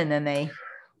you in, and then they.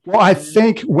 Well, I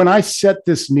think when I set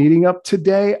this meeting up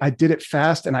today, I did it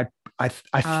fast, and I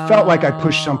felt like I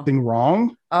pushed something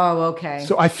wrong. Oh, okay.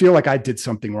 So I feel like I did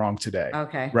something wrong today.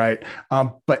 Okay. Right.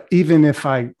 But even if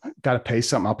I got to pay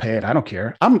something, I'll pay it. I don't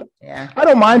care. I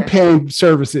don't mind paying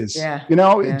services. Yeah.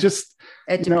 It just.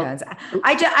 It depends.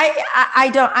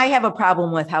 I have a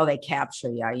problem with how they capture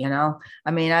you.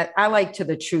 I mean, I like to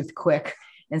the truth quick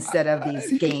instead of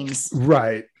these games.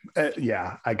 Right.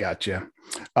 Yeah, I got you.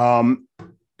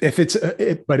 If it's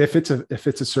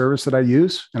a service that I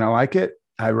use and I like it,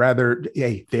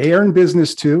 they earn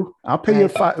business too. I'll pay you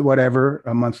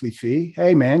a monthly fee.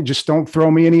 Hey man, just don't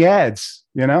throw me any ads,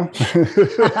 That's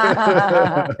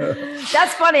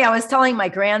funny. I was telling my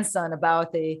grandson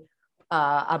about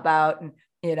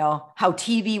how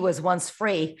TV was once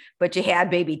free, but you had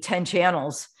maybe 10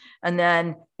 channels. And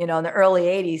then, in the early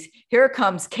 80s, here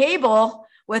comes cable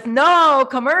with no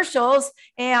commercials.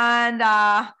 And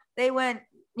they went,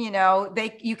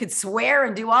 you could swear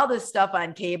and do all this stuff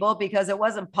on cable because it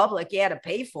wasn't public. You had to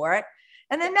pay for it.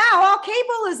 And then now all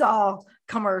cable is all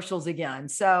commercials again.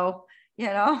 So,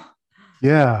 Yeah.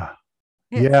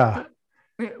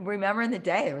 Remember in the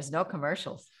day, there was no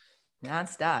commercials.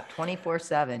 Nonstop,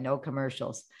 24/7, no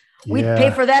commercials. We'd pay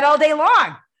for that all day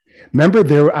long.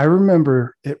 I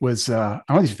remember it was, I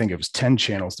don't even think it was 10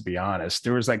 channels, to be honest.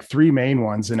 There was like 3 main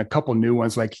ones and a couple new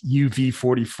ones like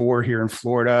UV44 here in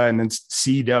Florida, and then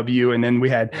CW. And then we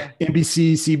had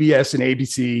NBC, CBS, and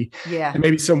ABC. Yeah. And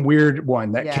maybe some weird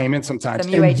one that came in sometimes.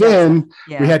 And then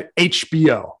we had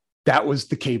HBO. That was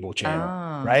the cable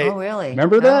channel, right? Oh, really?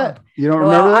 Remember that? You don't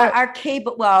remember that? Our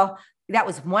cable, that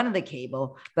was one of the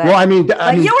cable, but you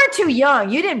were too young.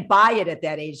 You didn't buy it at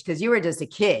that age because you were just a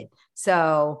kid.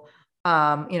 So,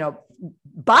 buying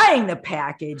the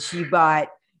package, you bought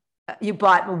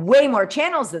way more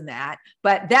channels than that.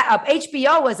 But that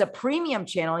HBO was a premium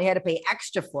channel you had to pay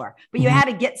extra for, but you had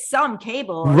to get some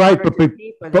cable. Right.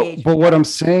 But what I'm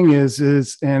saying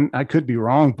is, and I could be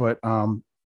wrong, but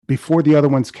before the other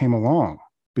ones came along,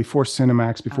 before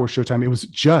Cinemax, before Showtime, it was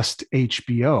just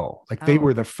HBO. Like they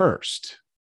were the first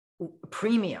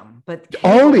premium, but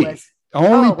only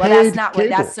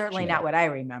that's certainly not what I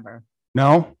remember.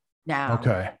 No.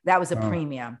 Okay. That was a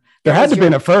premium. There had to have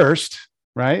been a first,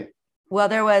 right? Well,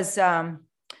 there was. I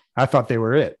thought they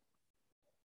were it.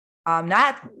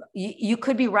 Not you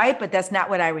could be right, but that's not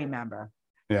what I remember.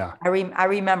 Yeah. I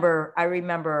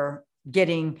remember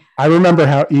getting. I remember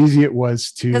how easy it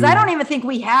was to. Because I don't even think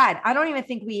we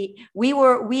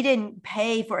didn't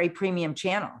pay for a premium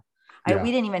channel.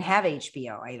 We didn't even have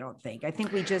HBO. I don't think. I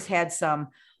think we just had some.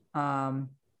 You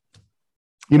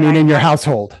mean in your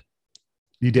household?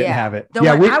 You didn't have it.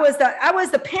 I was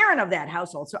the parent of that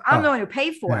household, so I'm the one who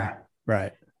paid for it.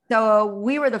 Right. So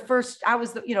we were the first. I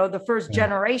was the first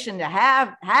generation to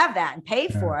have that and pay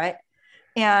for it,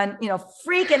 and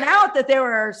freaking out that they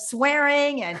were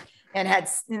swearing and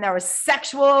there were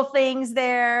sexual things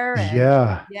there. And,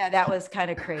 that was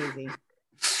kind of crazy.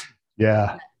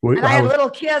 Yeah. And I had little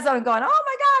kids. I'm going, oh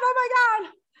my God.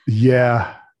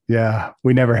 Yeah.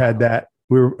 We never had that.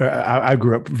 I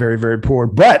grew up very, very poor,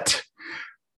 but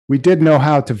we did know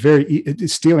how to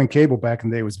stealing cable back in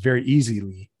the day was very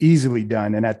easily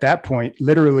done. And at that point,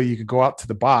 literally you could go out to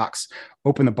the box,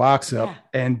 open the box up,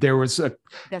 and there was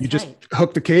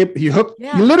hooked the cable. You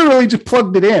literally just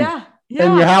plugged it in.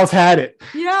 And your house had it.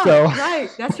 Yeah, so. Right.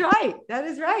 That's right. That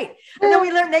is right. And then we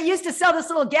learned they used to sell this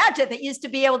little gadget that used to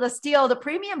be able to steal the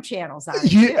premium channels on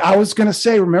it. I was going to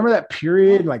say, remember that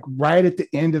period, like right at the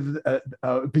end of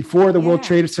before the World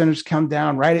Trade Centers come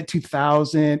down, right at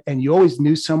 2000, and you always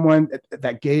knew someone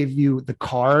that gave you the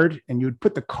card, and you would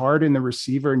put the card in the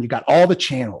receiver, and you got all the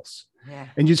channels. Yeah.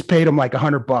 And you just paid them like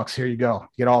 $100. Here you go.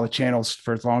 Get all the channels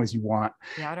for as long as you want.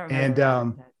 Yeah, I don't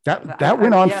remember. And that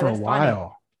went on for a while.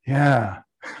 Funny. Yeah.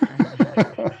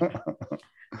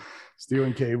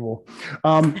 Stealing cable.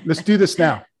 Let's do this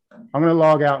now. I'm going to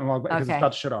log out and log back because it's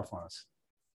about to shut off on us.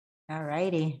 All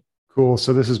righty. Cool.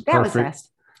 So this is perfect. That was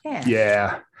fast.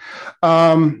 Yeah.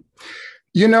 I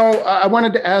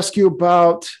wanted to ask you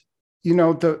about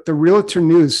the Realtor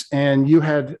news, and you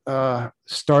had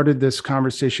started this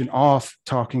conversation off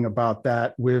talking about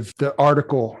that with the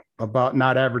article about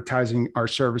not advertising our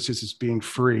services as being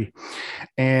free.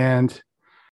 And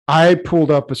I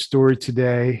pulled up a story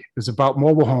today. It was about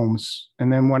mobile homes.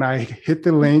 And then when I hit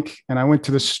the link and I went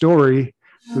to the story,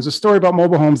 there's a story about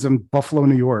mobile homes in Buffalo,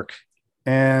 New York.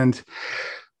 And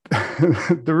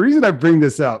the reason I bring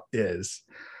this up is,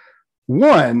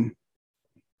 one,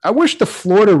 I wish the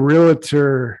Florida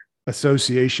Realtor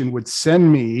Association would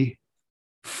send me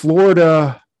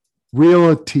Florida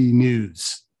Realty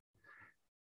news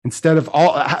instead of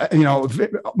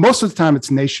most of the time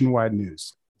it's nationwide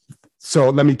news. So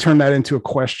let me turn that into a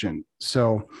question.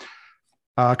 So,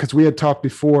 because we had talked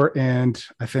before, and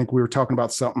I think we were talking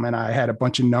about something, and I had a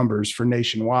bunch of numbers for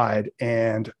nationwide,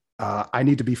 and I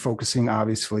need to be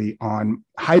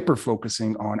hyper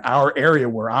focusing on our area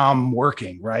where I'm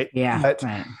working, right? Yeah. But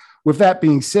right. With that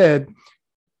being said,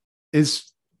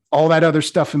 is all that other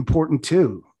stuff important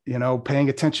too? Paying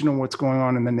attention to what's going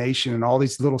on in the nation and all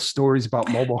these little stories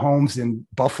about mobile homes in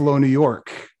Buffalo, New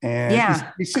York. And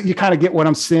you kind of get what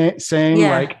I'm saying,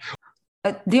 yeah. like.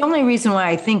 The only reason why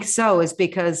I think so is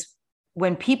because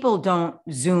when people don't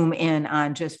zoom in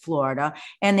on just Florida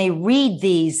and they read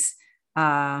these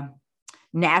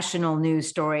national news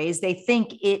stories, they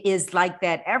think it is like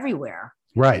that everywhere.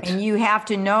 Right. And you have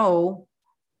to know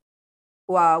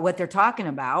what they're talking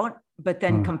about, but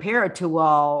then compare it to,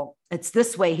 well, it's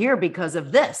this way here because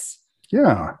of this.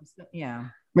 Yeah. Yeah. I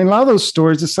mean, a lot of those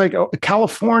stories, it's like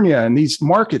California and these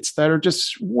markets that are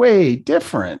just way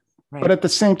different. Right. But at the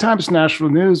same time, it's national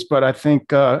news. But I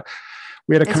think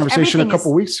we had a conversation a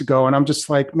couple of weeks ago, and I'm just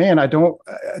like, man,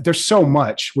 there's so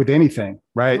much with anything,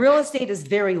 right? Real estate is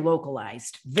very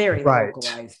localized,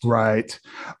 localized. Right.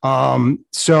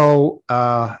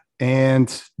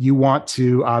 And you want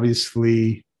to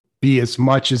obviously be as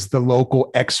much as the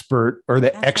local expert or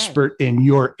the expert in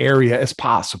your area as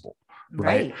possible.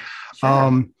 Right.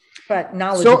 Sure. But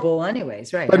knowledgeable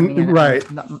anyways. Right. But, right.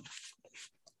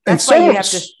 That's why you have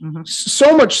to.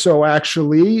 So much so,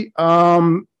 actually.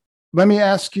 Let me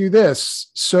ask you this.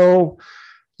 So,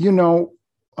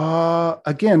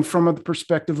 again, from the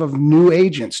perspective of new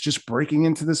agents just breaking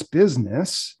into this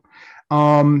business,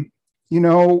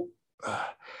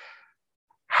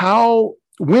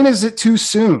 when is it too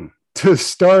soon to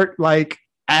start like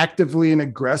actively and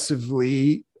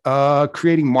aggressively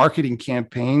creating marketing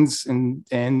campaigns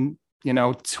and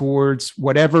towards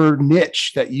whatever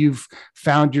niche that you've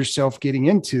found yourself getting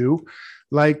into,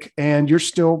 and you're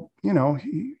still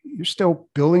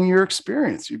building your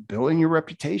experience, you're building your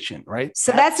reputation, right?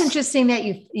 So that's interesting that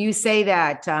you say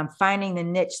that, finding the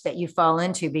niche that you fall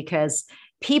into, because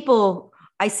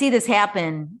I see this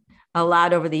happen a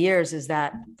lot over the years, is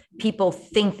that people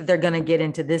think that they're going to get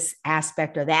into this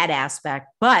aspect or that aspect,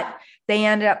 but they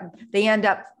end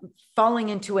up falling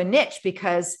into a niche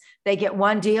because they get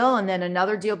one deal and then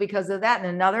another deal because of that and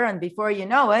another. And before you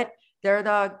know it, they're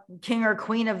the king or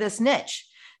queen of this niche.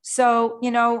 So,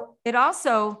 it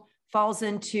also falls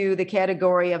into the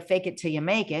category of fake it till you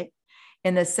make it,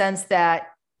 in the sense that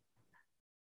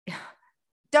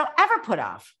don't ever put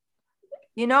off.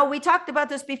 We talked about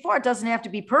this before. It doesn't have to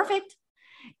be perfect.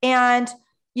 And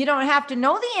you don't have to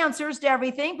know the answers to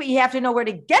everything, but you have to know where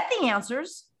to get the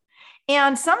answers.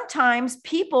 And sometimes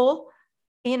people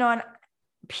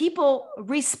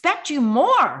respect you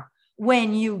more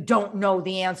when you don't know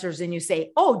the answers and you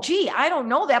say, oh, gee, I don't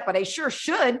know that, but I sure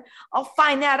should. I'll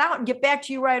find that out and get back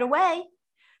to you right away.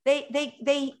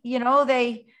 They know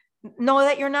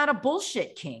that you're not a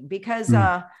bullshit king because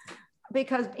how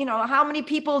many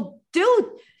people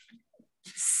do,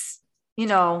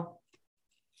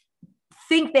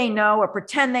 think they know or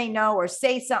pretend they know or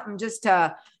say something just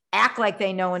to act like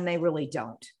they know and they really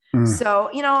don't. So,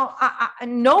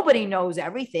 nobody knows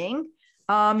everything.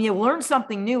 You learn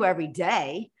something new every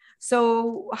day.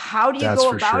 So how do you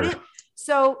go about it?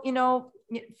 So,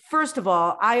 first of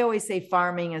all, I always say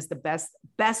farming is the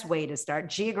best way to start,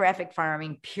 geographic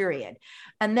farming, period.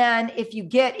 And then if you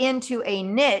get into a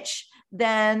niche,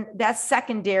 then that's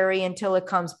secondary until it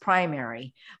comes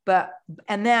primary.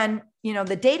 And then,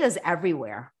 the data is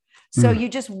everywhere. So you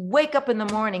just wake up in the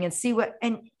morning and see what,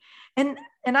 and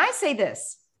I say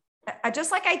this, just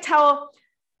like I tell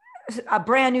a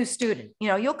brand new student,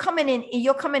 you'll come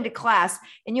into class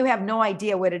and you have no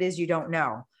idea what it is you don't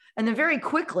know. And then very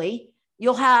quickly,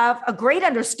 you'll have a great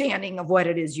understanding of what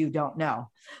it is you don't know.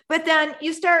 But then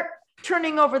you start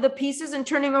turning over the pieces. And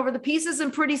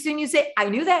pretty soon you say, I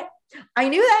knew that.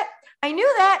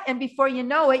 And before you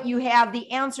know it, you have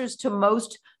the answers to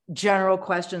most general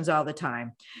questions all the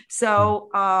time. So,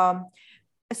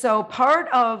 so part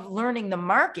of learning the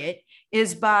market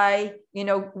is by,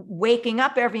 waking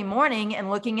up every morning and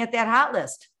looking at that hot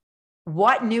list.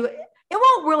 What new, it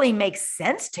won't really make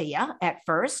sense to you at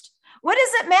first. What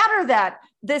does it matter that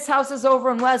this house is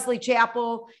over in Wesley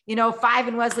Chapel, 5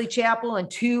 in Wesley Chapel and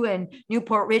 2 in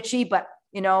Newport Richey, but,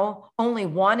 only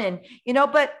 1. And,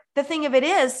 but the thing of it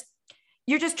is,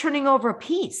 you're just turning over a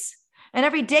piece. And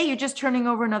every day you're just turning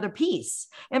over another piece.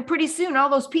 And pretty soon all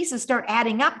those pieces start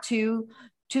adding up to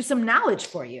some knowledge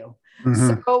for you.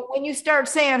 Mm-hmm. So when you start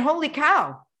saying, holy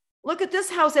cow, look at this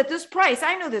house at this price.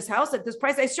 I know this house at this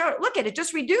price. I showed it. Look at it,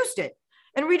 just reduced it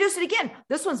and reduced it again.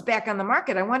 This one's back on the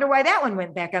market. I wonder why that one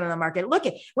went back on the market. Look,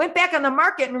 it went back on the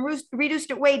market and reduced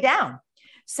it way down.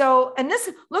 So, and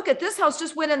look at this house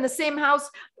just went in the same house.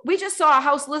 We just saw a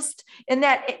house list in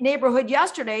that neighborhood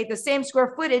yesterday, the same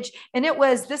square footage, and it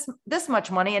was this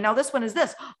much money. And now this one is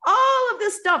this. All of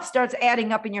this stuff starts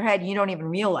adding up in your head and you don't even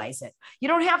realize it. You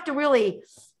don't have to really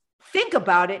think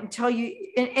about it until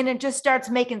and it just starts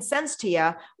making sense to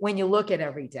you when you look at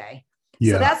every day.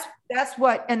 Yeah. So that's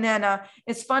what, and then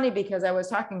it's funny because I was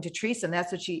talking to Teresa and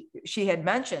that's what she had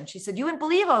mentioned. She said, you wouldn't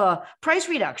believe all the price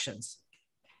reductions.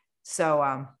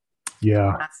 So,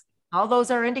 yeah, all those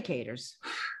are indicators.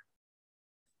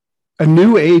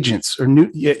 New agents or new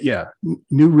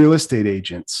real estate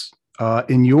agents,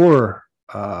 in your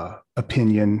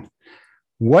opinion,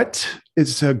 what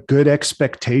is a good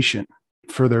expectation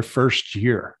for their first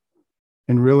year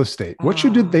in real estate? What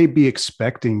should they be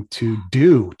expecting to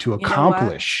do to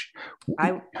accomplish?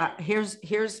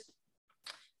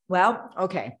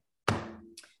 Okay.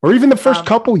 Or even the first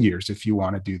couple years, if you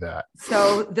want to do that.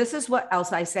 So this is what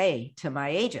else I say to my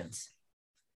agents.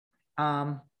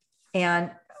 But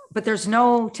there's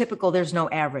no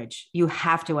average. You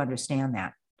have to understand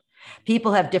that.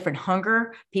 People have different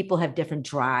hunger. People have different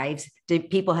drives.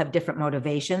 People have different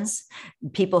motivations.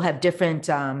 People have different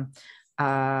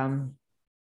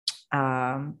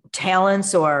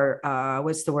talents or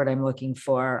what's the word I'm looking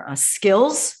for?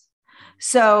 Skills.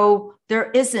 So there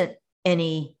isn't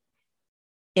any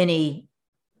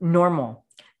normal,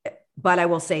 but I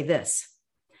will say this,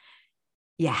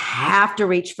 you have to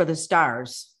reach for the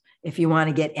stars if you want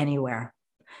to get anywhere.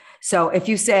 So if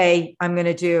you say, I'm going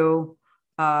to do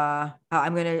 1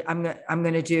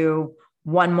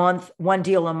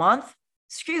 deal a month,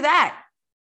 screw that.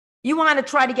 You want to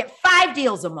try to get 5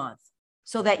 deals a month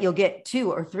so that you'll get 2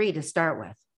 or 3 to start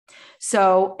with.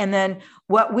 So, and then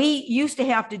what we used to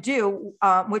have to do,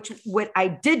 what I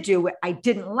did do, what I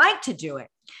didn't like to do it,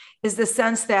 is the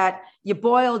sense that you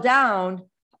boil down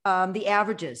the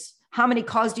averages. How many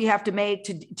calls do you have to make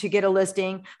to get a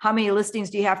listing? How many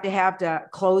listings do you have to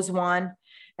close one?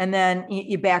 And then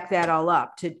you back that all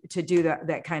up to do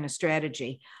that kind of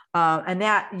strategy. And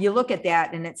that you look at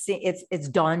that and it's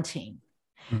daunting.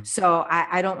 Mm-hmm. So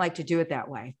I don't like to do it that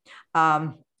way.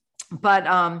 But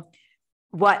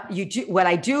what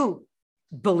I do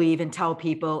believe and tell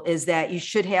people is that you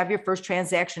should have your first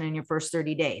transaction in your first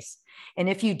 30 days. And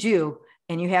if you do,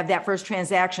 and you have that first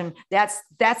transaction, that's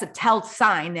a tell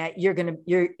sign that you're going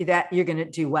to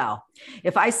do well.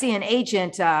 If I see an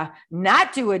agent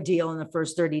not do a deal in the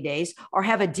first 30 days or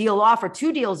have a deal off or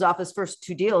 2 deals off his first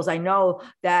 2 deals, I know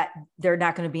that they're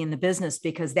not going to be in the business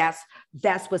because that's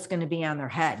what's going to be on their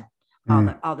head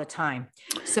all the time.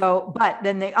 So, but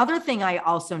then the other thing I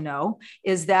also know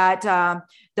is that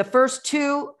the first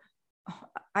 2,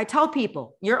 I tell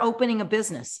people, you're opening a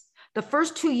business. The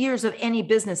first 2 years of any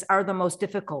business are the most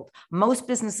difficult. Most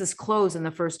businesses close in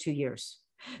the first 2 years.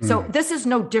 So this is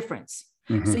no difference.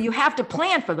 Mm-hmm. So you have to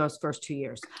plan for those first 2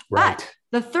 years. Right.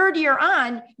 But the 3rd year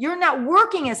on, you're not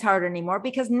working as hard anymore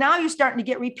because now you're starting to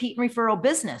get repeat and referral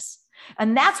business.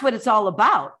 And that's what it's all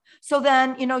about. So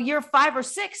then, year 5 or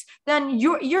 6, then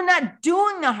you're not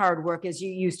doing the hard work as you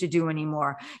used to do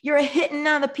anymore. You're hitting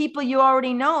on the people you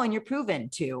already know and you're proven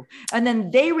to, and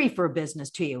then they refer business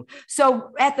to you.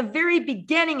 So at the very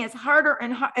beginning, it's harder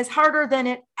than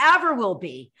it ever will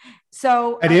be.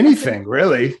 So at anything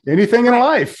in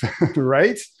life,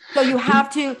 right? So you have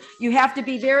to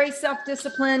be very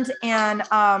self-disciplined and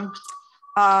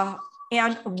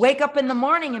wake up in the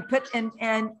morning and that's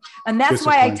discipline.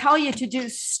 Why I tell you to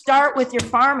start with your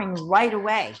farming right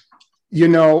away.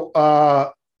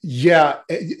 Yeah.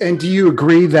 And do you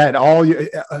agree that all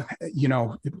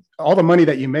the money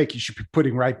that you make, you should be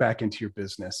putting right back into your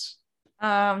business?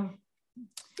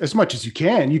 As much as you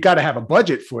can. You got to have a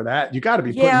budget for that. You got to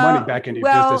be putting money back into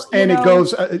your business. And it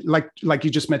goes like you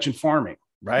just mentioned, farming.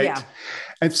 right? Yeah.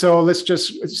 And so let's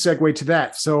just segue to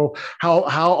that. So how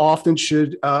often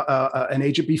should an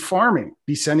agent be farming?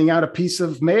 Be sending out a piece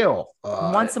of mail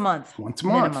Once a month. Once a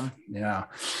month. Minimum. Yeah,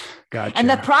 gotcha. And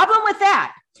the problem with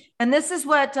that, and this is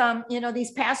what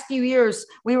these past few years,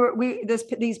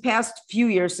 these past few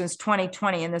years since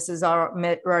 2020, and this is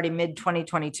already mid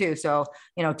 2022, so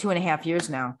 2.5 years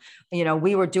now.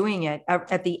 We were doing it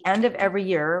at the end of every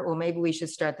year. Well, maybe we should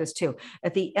start this too.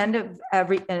 At the end of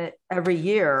every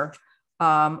year,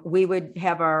 we would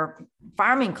have our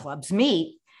farming clubs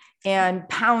meet and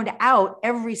pound out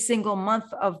every single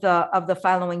month of the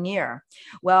following year.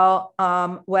 Well,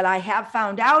 what I have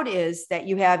found out is that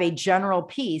you have a general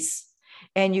piece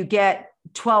and you get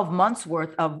 12 months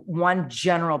worth of one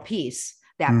general piece,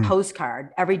 that postcard,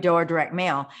 every door direct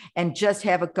mail, and just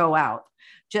have it go out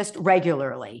just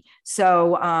regularly.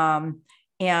 So,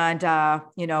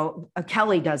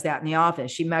 Kelly does that in the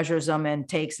office. She measures them and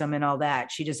takes them and all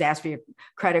that. She just asks for your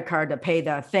credit card to pay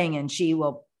the thing, and she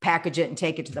will package it and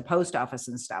take it to the post office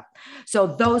and stuff. So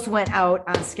those went out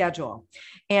on schedule.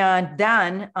 And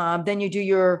then you do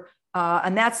your,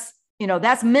 and that's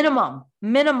minimum.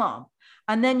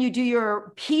 And then you do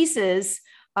your pieces,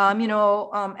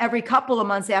 every couple of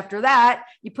months after that,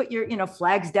 you put your,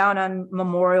 flags down on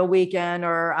Memorial Weekend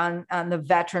or on the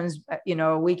Veterans,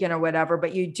 weekend or whatever,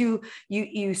 but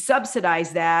you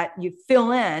subsidize that, you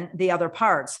fill in the other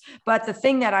parts. But the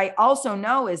thing that I also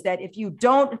know is that if you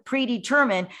don't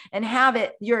predetermine and have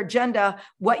it, your agenda,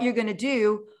 what you're going to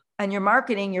do and your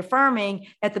marketing, your farming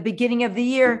at the beginning of the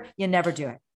year, you never do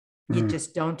it. You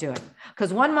just don't do it,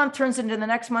 because 1 month turns into the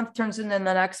next month,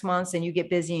 and you get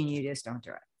busy and you just don't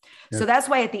do it. Yep. So that's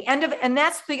why at the end of, and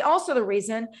that's also the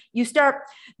reason you start,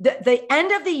 the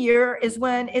end of the year is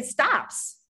when it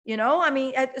stops,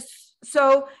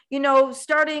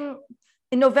 starting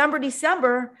in November,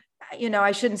 December,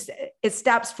 I shouldn't say it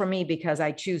stops for me because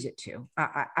I choose it to.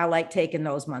 I like taking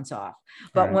those months off.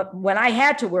 But right. when I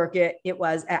had to work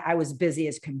I was busy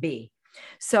as can be.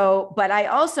 So, but I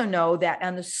also know that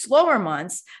on the slower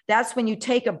months, that's when you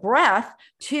take a breath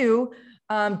to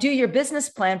do your business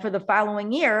plan for the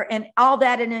following year and all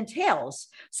that it entails.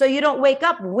 So you don't wake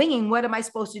up winging, what am I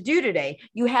supposed to do today?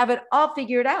 You have it all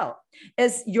figured out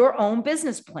as your own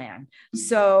business plan.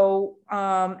 So,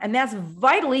 and that's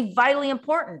vitally, vitally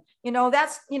important. You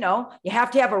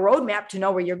have to have a roadmap to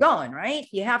know where you're going, right?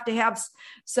 You have to have,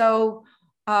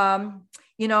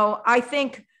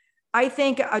 I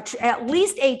think at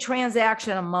least a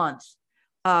transaction a month,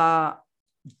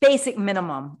 basic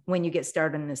minimum when you get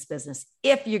started in this business.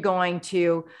 If you're going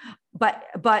to,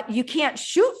 but you can't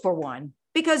shoot for one,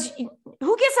 because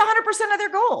who gets 100% of their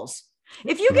goals?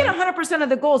 If you get 100% of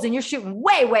the goals, and you're shooting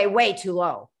way, way, way too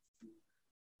low.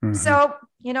 Mm-hmm. So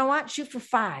you know what? Shoot for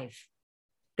 5.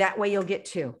 That way you'll get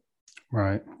 2.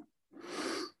 Right.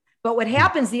 But what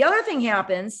happens, the other thing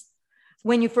happens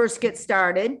when you first get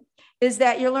started, is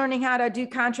that you're learning how to do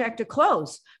contract to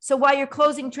close. So while you're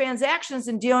closing transactions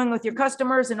and dealing with your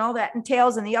customers and all that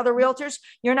entails and the other realtors,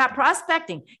 you're not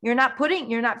prospecting, you're not filling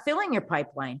your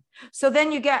pipeline. So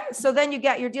then you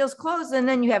get your deals closed, and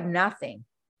then you have nothing.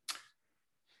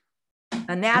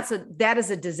 And that is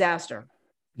a disaster.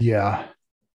 Yeah.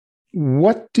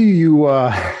 What do you,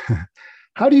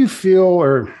 how do you feel,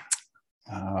 or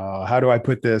how do I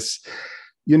put this?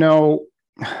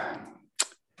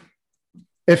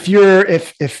 If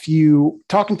you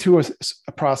talking to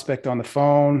a prospect on the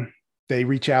phone, they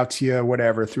reach out to you,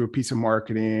 whatever, through a piece of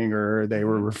marketing, or they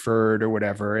were referred or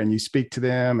whatever, and you speak to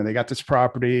them and they got this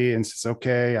property and says,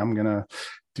 okay, I'm going to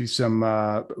do some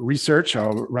research.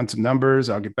 I'll run some numbers.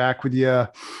 I'll get back with you,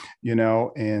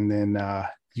 and then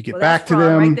you get back to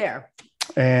them right there.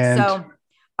 And so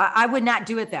I would not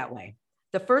do it that way.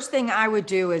 The first thing I would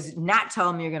do is not tell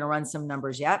them you're going to run some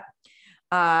numbers yet.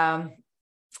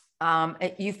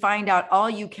 You find out all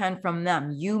you can from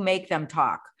them. You make them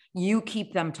talk. You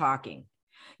keep them talking.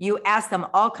 You ask them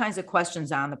all kinds of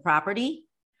questions on the property.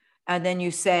 And then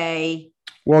you say,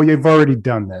 well, you've already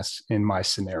done this in my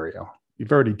scenario.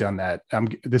 You've already done that.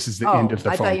 This is the end of the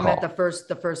phone call. I thought you meant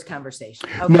the first conversation.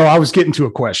 Okay. No, I was getting to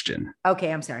a question.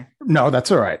 Okay, I'm sorry. No,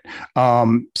 that's all right.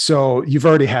 So you've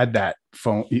already had that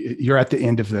phone. You're at the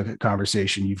end of the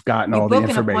conversation. You've gotten all the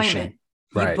information.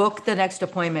 You book the next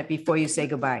appointment before you say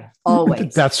goodbye.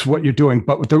 Always. That's what you're doing.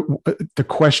 But the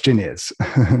question is,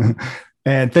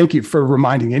 and thank you for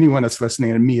reminding anyone that's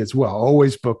listening, and me as well,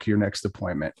 always book your next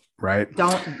appointment, right?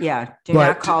 Do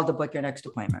not call to book your next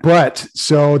appointment. But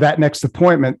so that next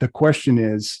appointment, the question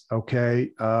is, okay,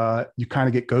 you kind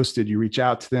of get ghosted. You reach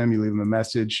out to them, you leave them a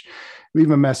message,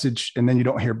 and then you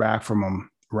don't hear back from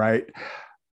them, right?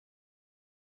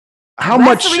 how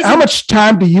That's the reason- much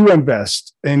time do you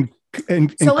invest in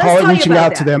So let's tell you reaching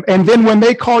about out to that. them? And then when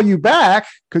they call you back,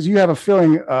 because you have a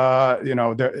feeling,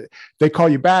 they call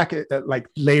you back like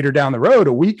later down the road,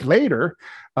 a week later,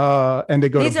 and they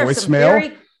go to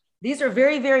voicemail. These are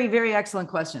very, very, very excellent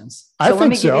questions. I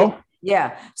think so.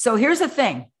 Yeah. So here's the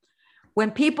thing.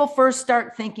 When people first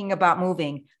start thinking about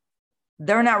moving,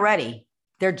 they're not ready.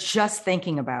 They're just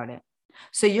thinking about it.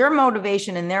 So your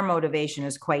motivation and their motivation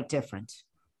is quite different.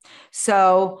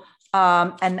 So,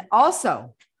 and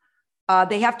also,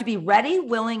 they have to be ready,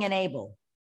 willing, and able.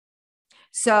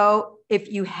 So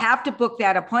if you have to book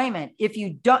that appointment, if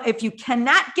you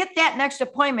cannot get that next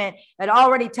appointment, it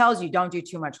already tells you don't do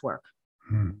too much work.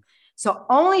 So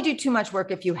only do too much work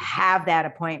if you have that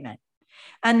appointment.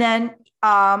 And then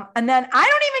I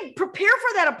don't even prepare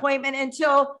for that appointment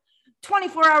until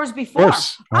 24 hours before.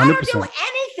 Course, I don't do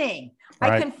anything.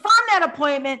 Right. I confirm that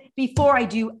appointment before I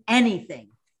do anything.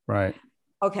 Right.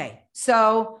 Okay.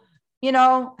 So,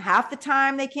 half the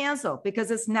time they cancel because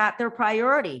it's not their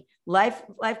priority. Life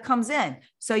comes in.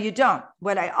 So you don't.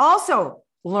 What I also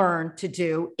learned to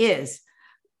do is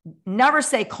never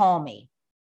say, call me.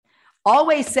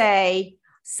 Always say,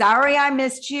 sorry, I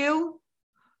missed you.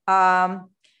 But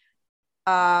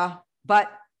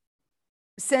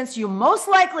since you most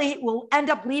likely will end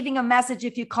up leaving a message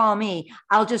if you call me,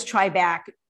 I'll just try back.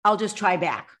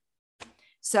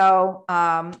 So,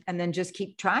 and then just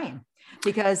keep trying.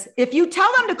 Because if you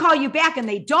tell them to call you back and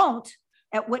they don't,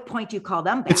 at what point do you call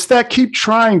them back? It's that keep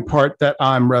trying part that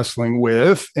I'm wrestling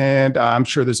with. And I'm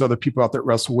sure there's other people out there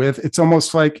wrestle with. It's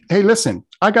almost like, hey, listen,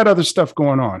 I got other stuff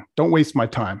going on. Don't waste my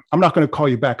time. I'm not going to call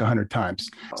you back 100 times.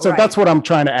 So right. That's what I'm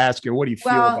trying to ask you. What do you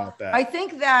feel about that? I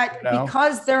think that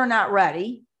because they're not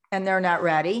ready and and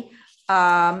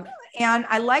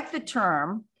I like the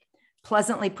term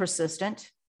pleasantly persistent.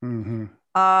 Mm-hmm.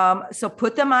 So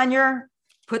put them on your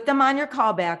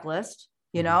callback list,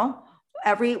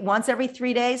 once every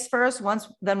 3 days first,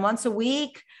 then once a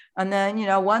week, and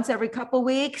then, once every couple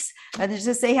weeks, and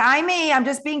just say, hi, me, I'm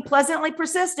just being pleasantly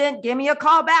persistent. Give me a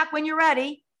call back when you're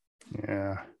ready.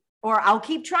 Yeah. Or I'll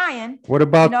keep trying. What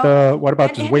about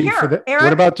just waiting for them?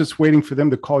 What about just waiting for them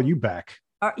to call you back?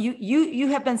 You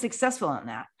have been successful in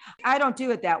that. I don't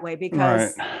do it that way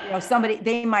because,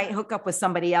 they might hook up with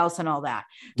somebody else and all that.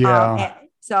 Yeah.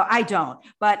 So I don't,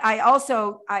 but I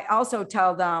also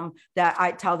tell them that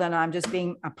I'm just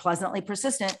being pleasantly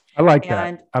persistent. I like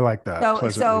that.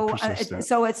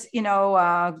 So it's,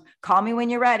 call me when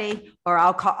you're ready, or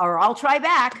I'll try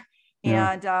back.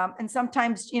 Yeah. And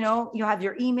sometimes, you have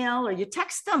your email or you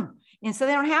text them. And so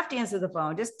they don't have to answer the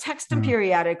phone, just text them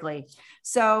periodically.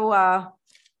 So,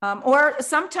 or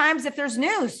sometimes if there's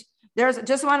news,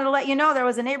 just wanted to let you know, there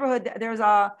was a neighborhood, there's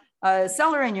a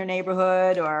seller in your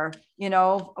neighborhood, or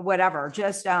whatever.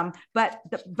 Just but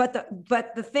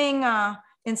the thing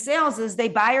in sales is they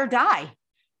buy or die.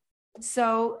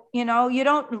 So they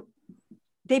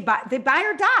buy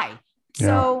or die. Yeah.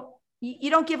 So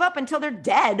you don't give up until they're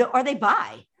dead or they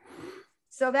buy.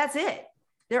 So that's it.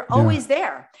 They're always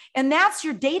there, and that's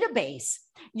your database,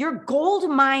 your gold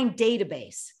mine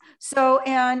database. So,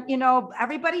 and,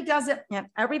 everybody does it.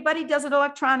 Everybody does it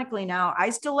electronically now. I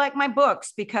still like my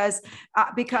books because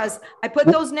I put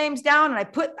those names down and I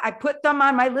put them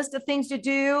on my list of things to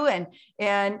do. And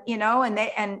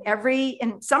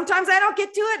sometimes I don't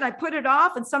get to it and I put it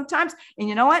off. And sometimes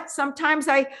I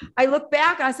look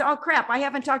back and I say, oh crap, I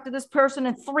haven't talked to this person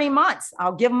in 3 months.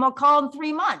 I'll give them a call in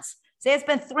 3 months. Say it's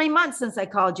been 3 months since I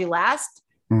called you last,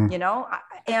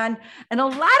 and a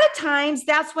lot of times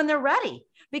that's when they're ready.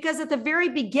 Because at the very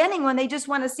beginning, when they just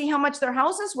want to see how much their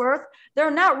house is worth, they're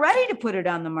not ready to put it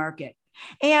on the market.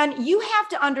 And you have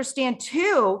to understand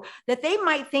too, that they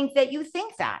might think that you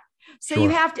think that. So you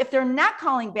have to, if they're not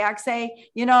calling back, say,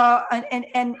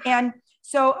 and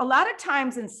so a lot of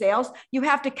times in sales, you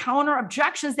have to counter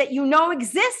objections that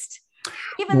exist,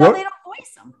 even though they don't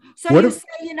voice them. So you say,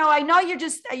 I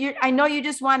know you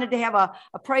just wanted to have a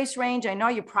price range. I know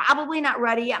you're probably not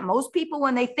ready yet. Most people,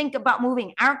 when they think about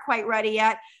moving, aren't quite ready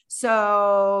yet.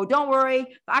 So don't worry.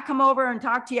 If I come over and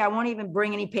talk to you, I won't even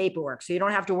bring any paperwork. So you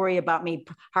don't have to worry about me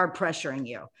hard pressuring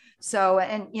you. So,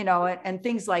 and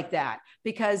things like that,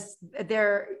 because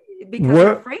they're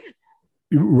afraid of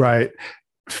that. Right.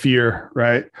 Fear.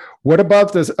 Right. What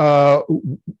about this?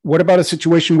 What about a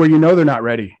situation where they're not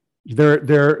ready?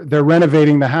 They're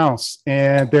renovating the house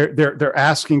and they're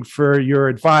asking for your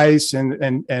advice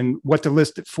and what to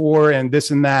list it for and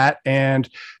this and that, and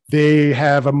they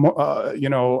have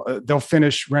they'll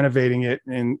finish renovating it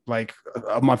in like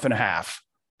a month and a half.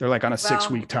 They're like on a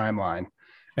 6-week timeline,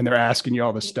 And they're asking you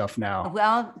all this stuff now.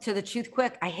 Well, to the truth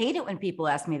quick, I hate it when people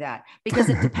ask me that because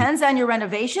it depends on your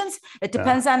renovations. It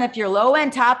depends on if you're low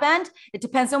end, top end. It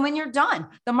depends on when you're done.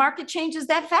 The market changes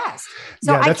that fast.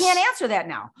 So I can't answer that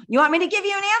now. You want me to give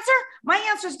you an answer? My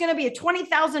answer is going to be a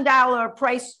 $20,000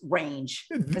 price range.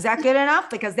 Is that good enough?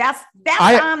 Because that's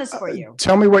honest for you.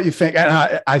 Tell me what you think.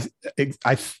 And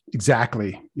I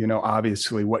exactly,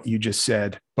 obviously what you just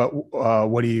said, but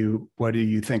what do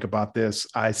you think about this?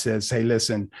 I says, hey,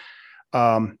 listen,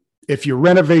 if your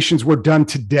renovations were done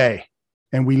today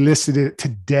and we listed it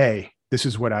today, this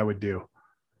is what I would do.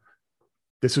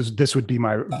 This would be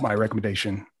my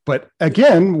recommendation. But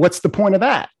again, what's the point of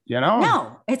that?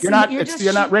 No, you're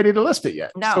not ready to list it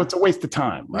yet. No. So it's a waste of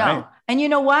time, right? No. And you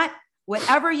know what?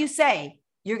 Whatever you say,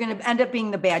 you're going to end up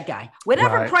being the bad guy.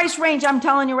 Whatever price range I'm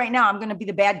telling you right now, I'm going to be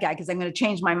the bad guy because I'm going to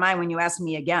change my mind when you ask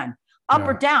me again, up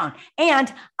or down.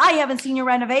 And I haven't seen your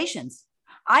renovations.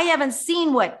 I haven't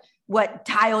seen what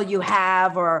tile you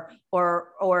have or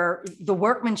the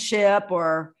workmanship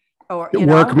or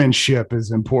workmanship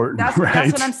is important. That's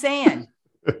what I'm saying.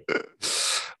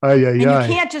 You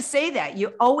can't just say that.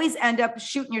 You always end up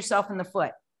shooting yourself in the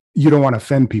foot. You don't want to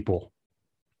offend people,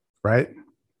 right?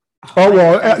 Oh,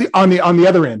 well, on the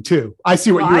other end too. I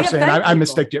see what you were saying. I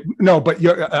mistook you. No, but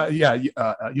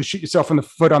you shoot yourself in the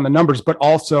foot on the numbers, but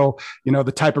also,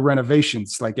 the type of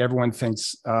renovations, like everyone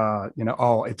thinks,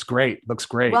 oh, it's great. Looks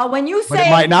great. Well, when you say,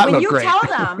 it might not look great.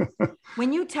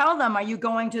 When you tell them, are you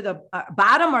going to the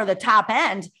bottom or the top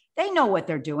end? They know what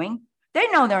they're doing. They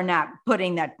know they're not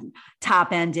putting that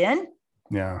top end in.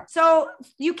 Yeah. So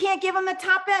you can't give them the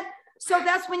top end. So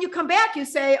that's when you come back, you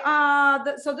say,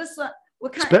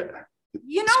 what kind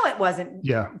it wasn't.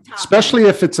 Yeah. Especially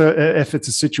if it's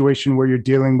a situation where you're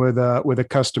dealing with a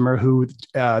customer who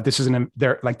this is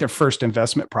their first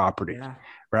investment property,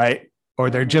 right? Or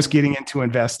they're just getting into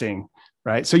investing,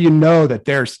 right? So that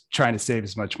they're trying to save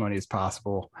as much money as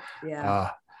possible.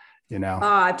 Yeah. Oh,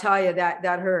 I tell you that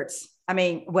hurts. I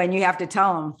mean, when you have to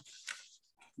tell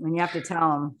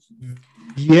them.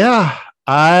 Yeah,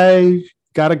 I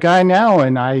got a guy now,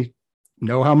 and I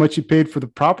know how much he paid for the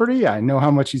property. I know how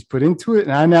much he's put into it.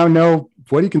 And I now know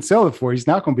what he can sell it for. He's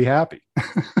not going to be happy.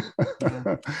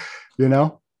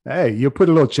 Hey, you put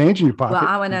a little change in your pocket. Well,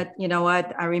 I want to, you know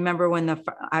what? I remember when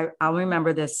I'll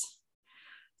remember this.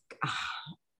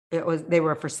 They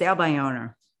were for sale by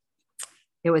owner.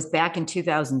 It was back in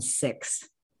 2006.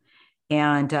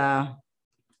 And,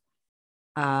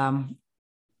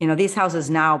 these houses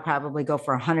now probably go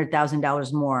for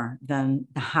 $100,000 more than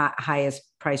the highest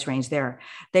price range there.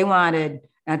 They wanted,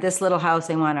 at this little house,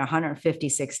 they wanted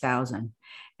 $156,000.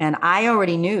 And I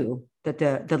already knew that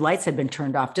the lights had been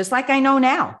turned off, just like I know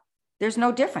now. There's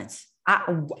no difference.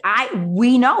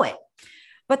 We know it,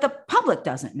 but the public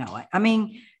doesn't know it. I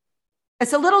mean,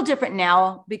 it's a little different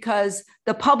now because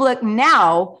the public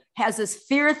now has this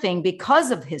fear thing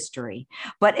because of history.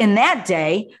 But in that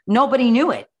day, nobody knew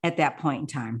it at that point in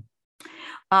time.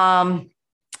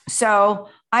 So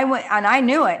I went and I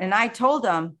knew it. And I told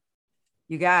them,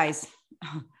 you guys,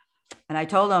 and I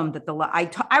told them that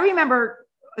I remember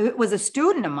it was a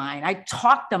student of mine. I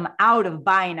talked them out of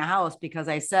buying a house because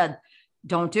I said,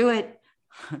 don't do it.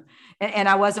 and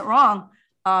I wasn't wrong.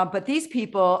 But these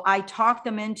people, I talked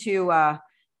them into,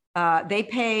 they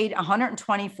paid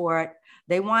 $120 for it.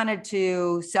 They wanted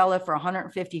to sell it for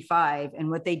 $155. And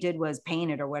what they did was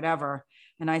paint it or whatever.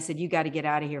 And I said, you got to get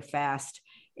out of here fast.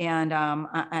 And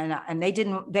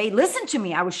they listened to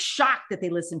me. I was shocked that they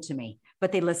listened to me,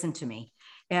 but they listened to me.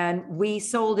 And we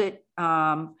sold it.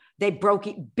 They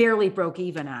barely broke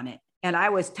even on it. And I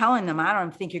was telling them, I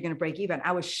don't think you're going to break even.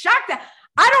 I was shocked that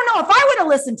I don't know if I would have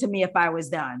listened to me if I was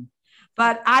done.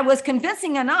 But I was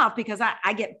convincing enough because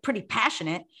I get pretty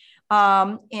passionate.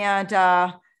 And then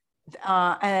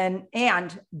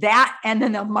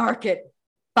the market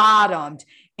bottomed.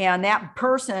 And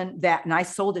and I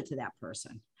sold it to that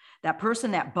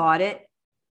person that bought it,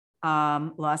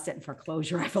 lost it in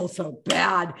foreclosure. I felt so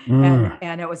bad.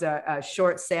 And it was a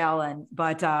short sale.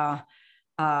 But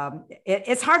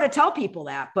it's hard to tell people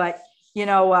that, but you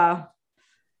don't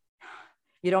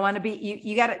want to be,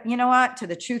 you got to, you know what, to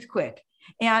the truth quick.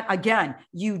 And again,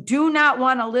 you do not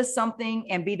want to list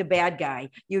something and be the bad guy.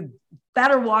 You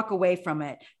better walk away from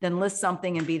it than list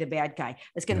something and be the bad guy.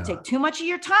 It's going to take too much of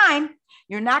your time.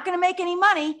 You're not going to make any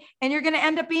money and you're going to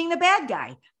end up being the bad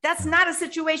guy. That's not a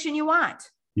situation you want.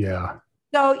 Yeah.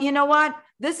 So you know what?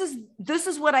 This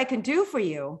is what I can do for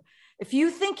you. If you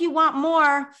think you want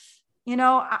more,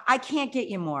 I can't get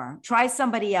you more. Try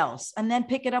somebody else and then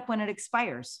pick it up when it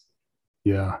expires.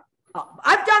 Yeah.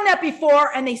 I've done that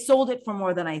before and they sold it for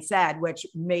more than I said, which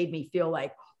made me feel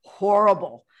like,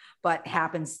 horrible, but it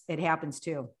happens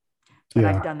too. But Yeah.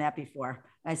 I've done that before.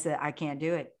 I said, I can't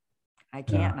do it. I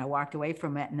can't. Yeah. And I walked away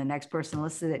from it, and the next person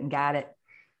listed it and got it.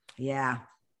 Yeah.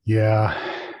 Yeah.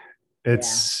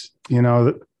 It's,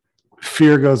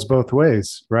 fear goes both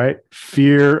ways, right?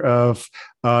 Fear of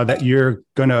that you're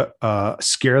going to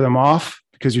scare them off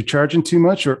because you're charging too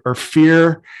much, or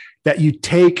fear that you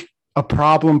take a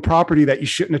problem property that you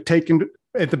shouldn't have taken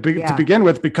to begin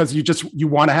with because you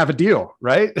want to have a deal,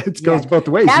 right? It goes both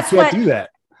ways. You can't do that.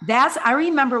 I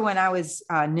remember when I was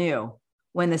new,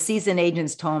 when the seasoned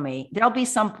agents told me there'll be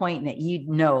some point that you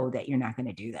know that you're not going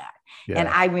to do that. Yeah. And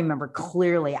I remember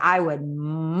clearly I would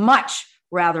much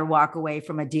rather walk away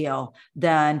from a deal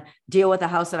than deal with a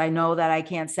house that I know that I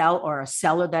can't sell or a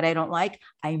seller that I don't like.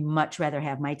 I much rather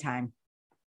have my time.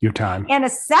 Your time. And a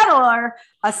seller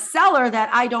that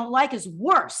I don't like is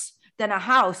worse than a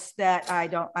house that I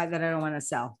don't want to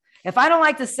sell. If I don't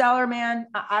like the seller, man,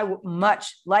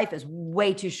 life is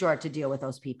way too short to deal with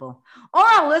those people. Or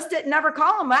I'll list it and never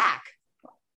call them back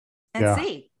and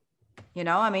see.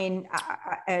 That's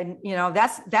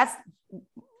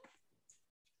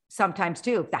sometimes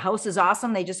too. If the house is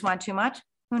awesome, they just want too much.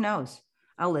 Who knows?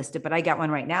 I'll list it, but I got one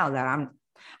right now that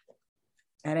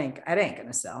it ain't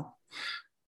gonna sell.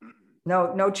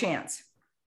 No chance.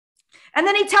 And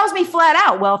then he tells me flat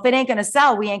out, well, if it ain't going to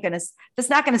sell, if it's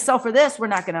not going to sell for this, we're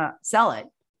not going to sell it.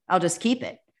 I'll just keep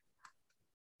it.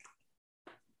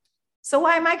 So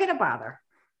why am I going to bother?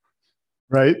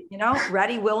 Right.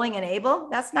 Ready, willing, and able.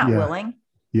 That's not willing.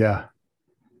 Yeah.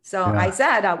 So I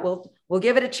said, we'll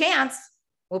give it a chance.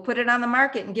 We'll put it on the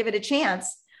market and give it a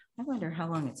chance. I wonder how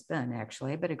long it's been,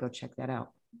 actually. I better go check that out.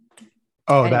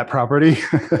 Oh, anyway. That property?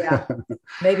 Yeah.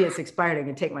 Maybe it's expired. I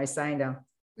can take my sign down.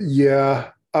 Yeah.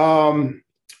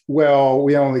 Well,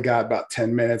 we only got about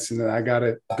 10 minutes and then I got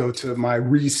to go to my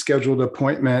rescheduled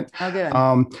appointment. Oh, good.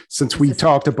 Since we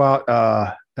talked about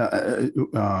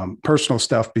personal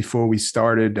stuff before we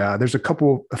started, there's a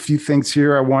few things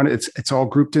here I wanted. It's all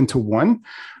grouped into one,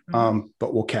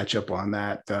 but we'll catch up on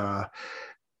that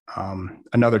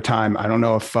another time. I don't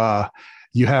know if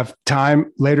you have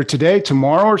time later today,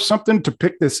 tomorrow or something to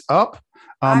pick this up.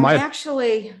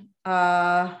 Actually,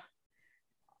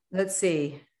 let's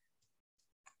see.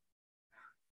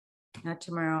 Not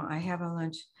tomorrow. I have a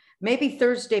lunch. Maybe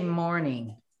Thursday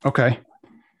morning. Okay.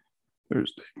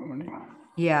 Thursday morning.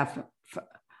 Yeah.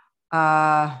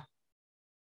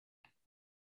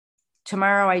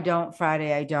 Tomorrow I don't.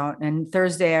 Friday I don't. And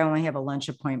Thursday I only have a lunch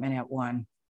appointment at 1.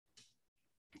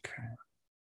 Okay.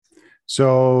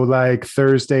 So like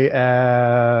Thursday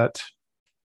at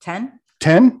 10?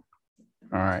 10?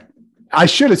 All right. I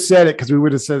should have said it because we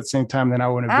would have said at the same time, then I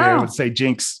wouldn't have been able to say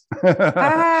jinx. You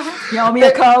owe me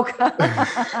a Coke.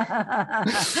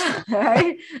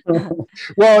 Right?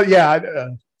 Well, yeah.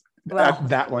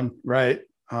 That one, right.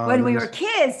 When we were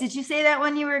kids, did you say that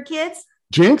when you were kids?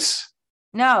 Jinx?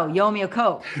 No, you owe me a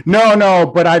Coke. No,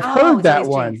 but I've heard that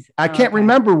one. Jinx. I can't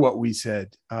remember what we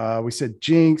said. We said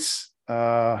jinx,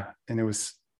 and it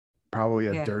was probably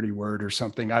a dirty word or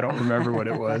something. I don't remember what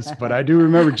it was, but I do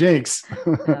remember jinx.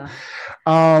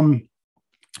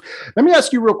 Let me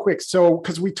ask you real quick. So,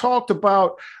 because we talked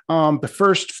about the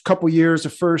first couple years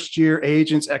of first year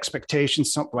agents,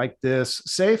 expectations, something like this.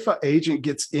 Say if an agent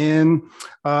gets in,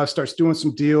 starts doing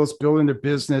some deals, building their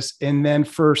business, and then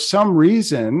for some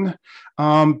reason,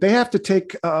 they have to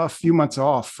take a few months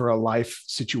off for a life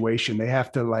situation. They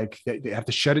have to they have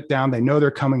to shut it down. They know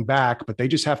they're coming back, but they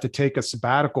just have to take a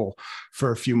sabbatical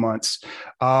for a few months.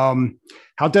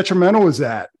 How detrimental is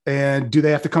that? And do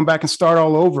they have to come back and start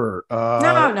all over?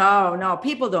 No.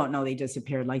 People don't know they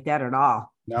disappeared like that at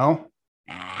all. No?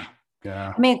 Nah.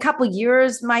 Yeah. I mean, a couple of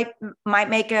years might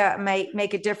make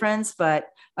a difference, but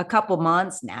a couple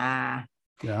months, nah.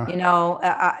 Yeah.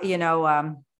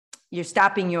 You're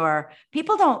stopping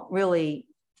people don't really,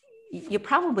 you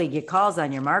probably get calls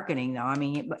on your marketing though. I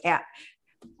mean,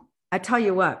 I tell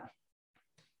you what,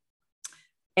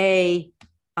 a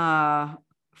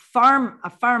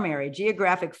farm area,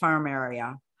 geographic farm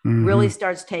area really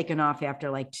starts taking off after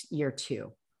like year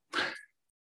 2.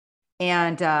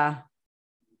 And,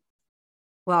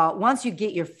 once you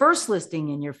get your first listing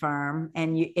in your farm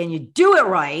and you do it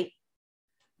right,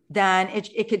 then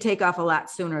it could take off a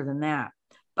lot sooner than that.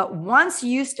 But once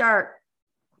you start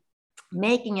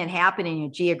making it happen in your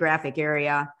geographic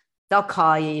area, they'll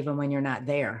call you even when you're not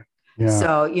there. Yeah.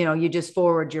 So, you just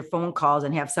forward your phone calls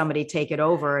and have somebody take it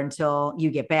over until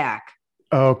you get back.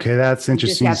 Okay, that's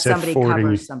interesting. You just have somebody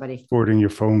cover somebody. Forwarding your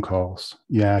phone calls.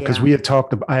 Yeah, because we had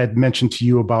I had mentioned to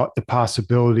you about the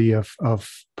possibility of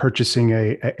purchasing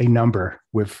a number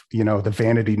with, the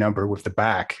vanity number with the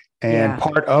back. And Yeah.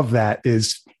 part of that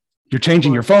is you're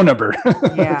changing your phone number.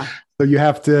 Yeah. So you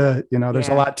have to, there's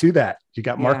a Yeah. lot to that. You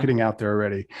got Yeah. marketing out there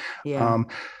already. Yeah.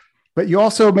 But you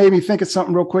also made me think of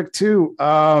something real quick too.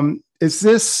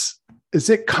 Is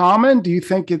it common? Do you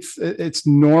think it's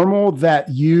normal that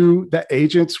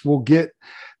agents will get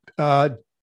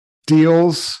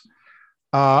deals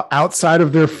outside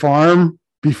of their farm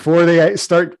before they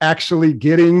start actually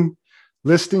getting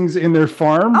listings in their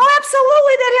farm? Oh,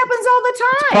 absolutely. That happens all the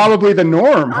time. It's probably the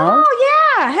norm, huh?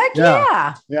 Oh yeah. Heck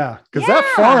yeah. Yeah. Because that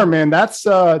farm, man, that's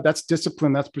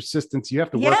discipline. That's persistence. You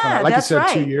have to work on it. Like you said,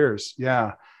 2 years.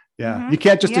 Yeah. Yeah. Mm-hmm. You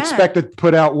can't just expect to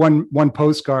put out one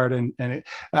postcard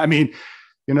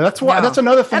that's why that's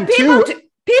another thing too.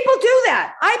 People do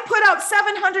that. I put out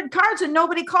 700 cards and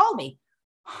nobody called me.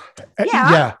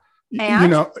 Yeah.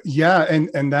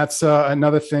 And that's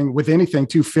another thing with anything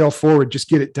too. Fail forward, just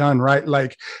get it done, right?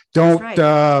 Like, don't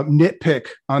nitpick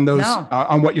on those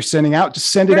on what you're sending out.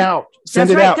 Just send it out.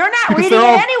 Send it out. They're not reading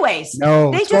it anyways.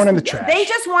 No, it's going in the trash. They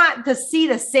just want to see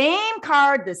the same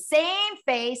card, the same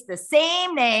face, the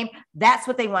same name. That's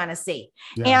what they want to see.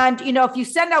 Yeah. And if you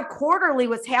send out quarterly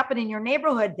what's happening in your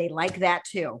neighborhood, they like that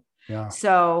too. Yeah.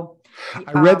 So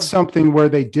I read something where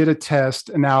they did a test,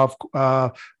 and now,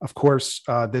 of course,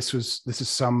 this is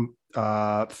some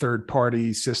third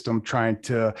party system trying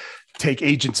to take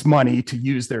agents' money to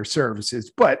use their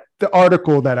services. But the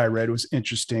article that I read was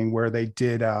interesting, where they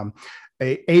did a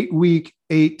 8-week,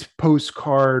 8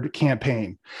 postcard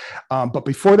campaign. But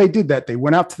before they did that, they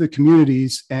went out to the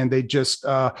communities and they just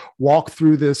walked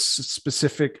through this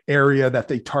specific area that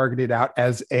they targeted out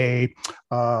as a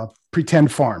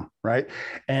pretend farm, right?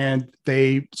 And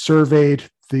they surveyed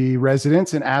the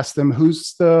residents and asked them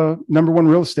who's the number one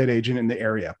real estate agent in the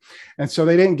area. And so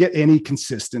they didn't get any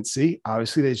consistency.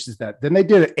 Obviously, they just did that. Then they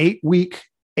did an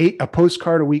a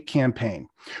postcard a week campaign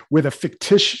with a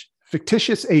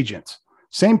fictitious agent.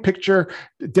 Same picture,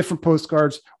 different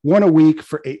postcards, one a week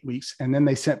for 8 weeks. And then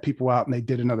they sent people out and they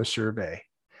did another survey.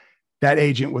 That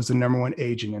agent was the number one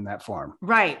agent in that farm.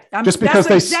 Right. Just because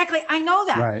exactly. I know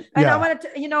that. Right. And I wanted to,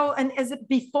 and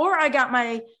before I got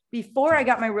my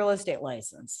real estate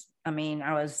license, I mean,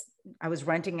 I was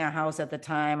renting a house at the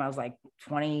time. I was like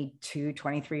 22,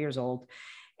 23 years old.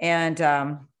 And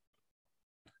I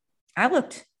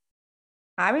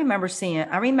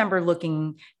remember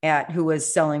looking at who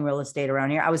was selling real estate around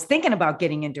here. I was thinking about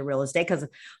getting into real estate because,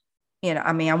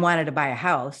 I wanted to buy a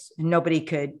house and nobody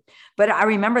could, but I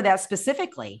remember that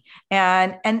specifically.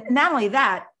 And not only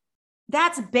that,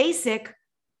 that's basic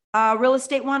real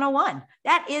estate 101.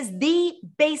 That is the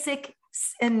basic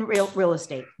in real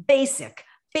estate. Basic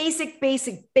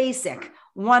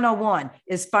 101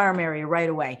 is farm area right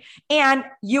away. And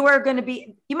you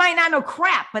might not know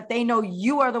crap, but they know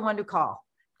you are the one to call.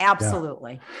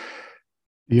 Absolutely.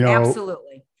 Yeah.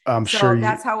 Absolutely. I'm sure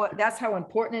that's how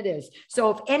important it is.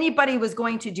 So if anybody was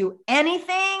going to do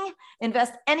anything,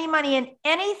 invest any money in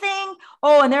anything,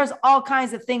 and there's all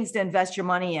kinds of things to invest your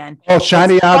money in. Oh,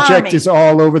 shiny object is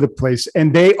all over the place.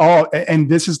 And and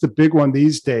this is the big one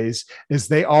these days, is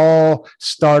they all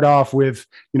start off with,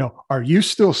 are you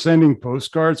still sending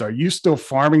postcards? Are you still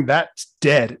farming? That's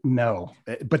dead. No,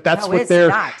 but that's what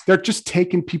they're just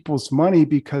taking people's money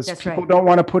because people don't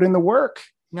want to put in the work.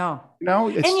 No.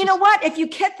 And you know what? If you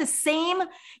get the same,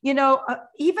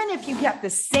 even if you get the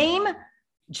same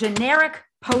generic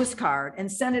postcard and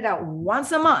send it out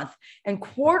once a month and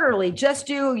quarterly, just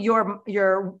do your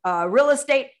real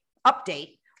estate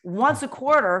update once a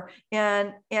quarter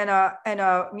in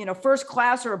a first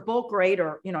class or a bulk rate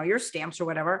or, your stamps or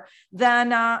whatever, then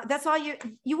that's all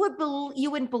you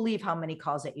wouldn't believe how many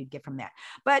calls that you'd get from that.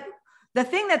 But the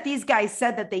thing that these guys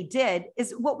said that they did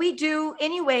is what we do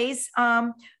anyways,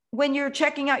 when you're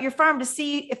checking out your farm to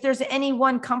see if there's any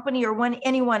one company or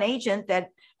any one agent that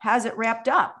has it wrapped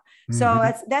up. Mm-hmm.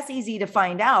 So that's easy to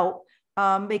find out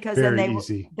because then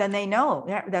they know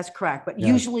that's correct. But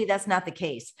usually that's not the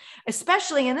case,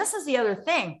 especially, and this is the other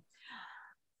thing.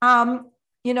 When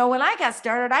I got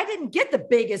started, I didn't get the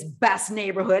biggest, best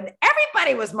neighborhood.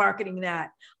 Everybody was marketing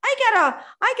that. I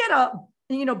get a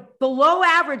below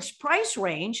average price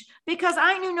range because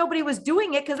I knew nobody was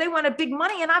doing it because they wanted big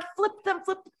money and I flipped them.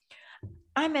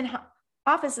 I'm in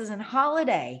offices in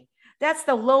Holiday. That's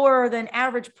the lower than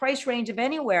average price range of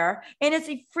anywhere. And it's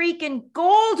a freaking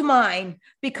gold mine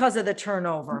because of the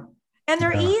turnover. And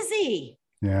they're easy.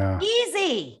 Yeah.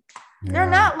 Easy. Yeah. They're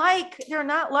not like,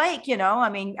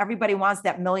 everybody wants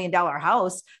that $1 million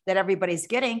house that everybody's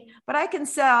getting, but I can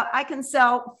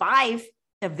sell 5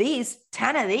 of these,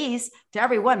 10 of these to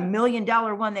every $1 million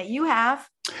one that you have.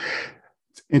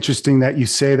 Interesting that you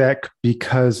say that,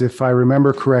 because if I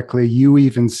remember correctly, you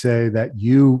even say that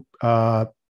you,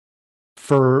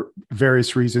 for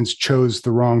various reasons, chose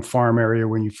the wrong farm area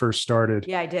when you first started.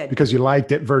 Yeah, I did. Because you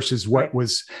liked it versus what Right.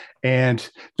 was, and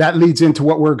that leads into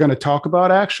what we're going to talk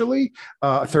about actually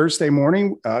Thursday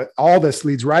morning. All this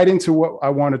leads right into what I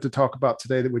wanted to talk about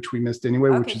today, which we missed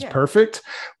anyway, which is perfect.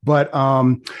 But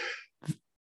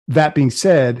that being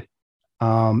said,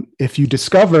 if you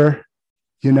discover,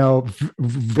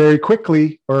 very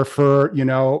quickly, or for,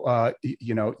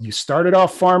 you started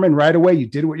off farming right away, you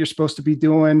did what you're supposed to be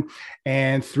doing.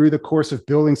 And through the course of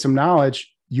building some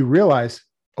knowledge, you realize,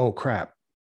 oh crap,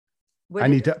 I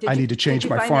need to change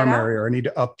my farm area, or I need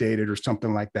to update it or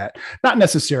something like that. Not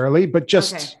necessarily, but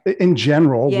just in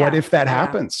general, what if that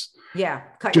happens? Yeah.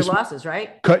 Cut your losses,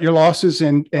 right? Cut your losses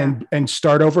and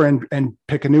start over and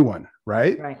pick a new one.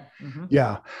 Right. Right. Mm-hmm.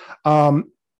 Yeah.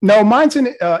 No, mine's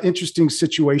an interesting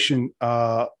situation,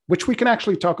 which we can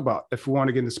actually talk about if we want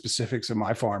to get into specifics of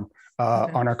my farm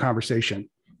on our conversation,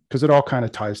 because it all kind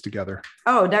of ties together.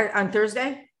 Oh, on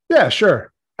Thursday? Yeah,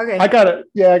 sure. Okay. I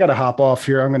gotta hop off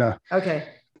here. I'm gonna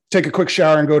take a quick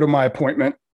shower and go to my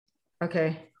appointment.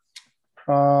 Okay.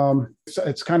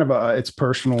 It's kind of it's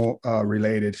personal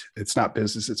related. It's not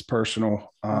business. It's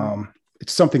personal.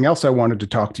 It's something else I wanted to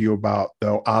talk to you about,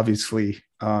 though. Obviously,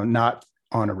 not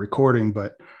on a recording,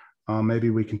 but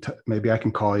maybe I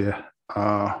can call you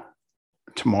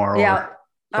tomorrow. Yeah.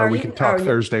 Or we can talk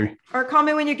Thursday. Or call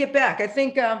me when you get back. I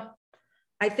think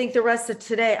the rest of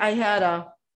today I had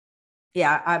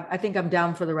I think I'm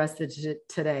down for the rest of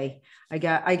today. I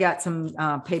got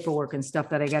some paperwork and stuff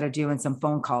that I got to do and some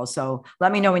phone calls. So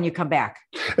let me know when you come back.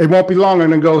 It won't be long. I'm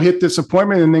going to go hit this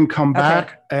appointment and then come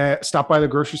back, stop by the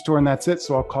grocery store, and that's it.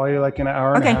 So I'll call you like in an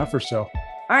hour and a half or so.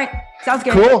 All right. Sounds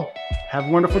good. Cool. Have a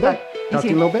wonderful day. Talk to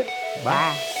you in a little bit.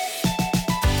 Bye.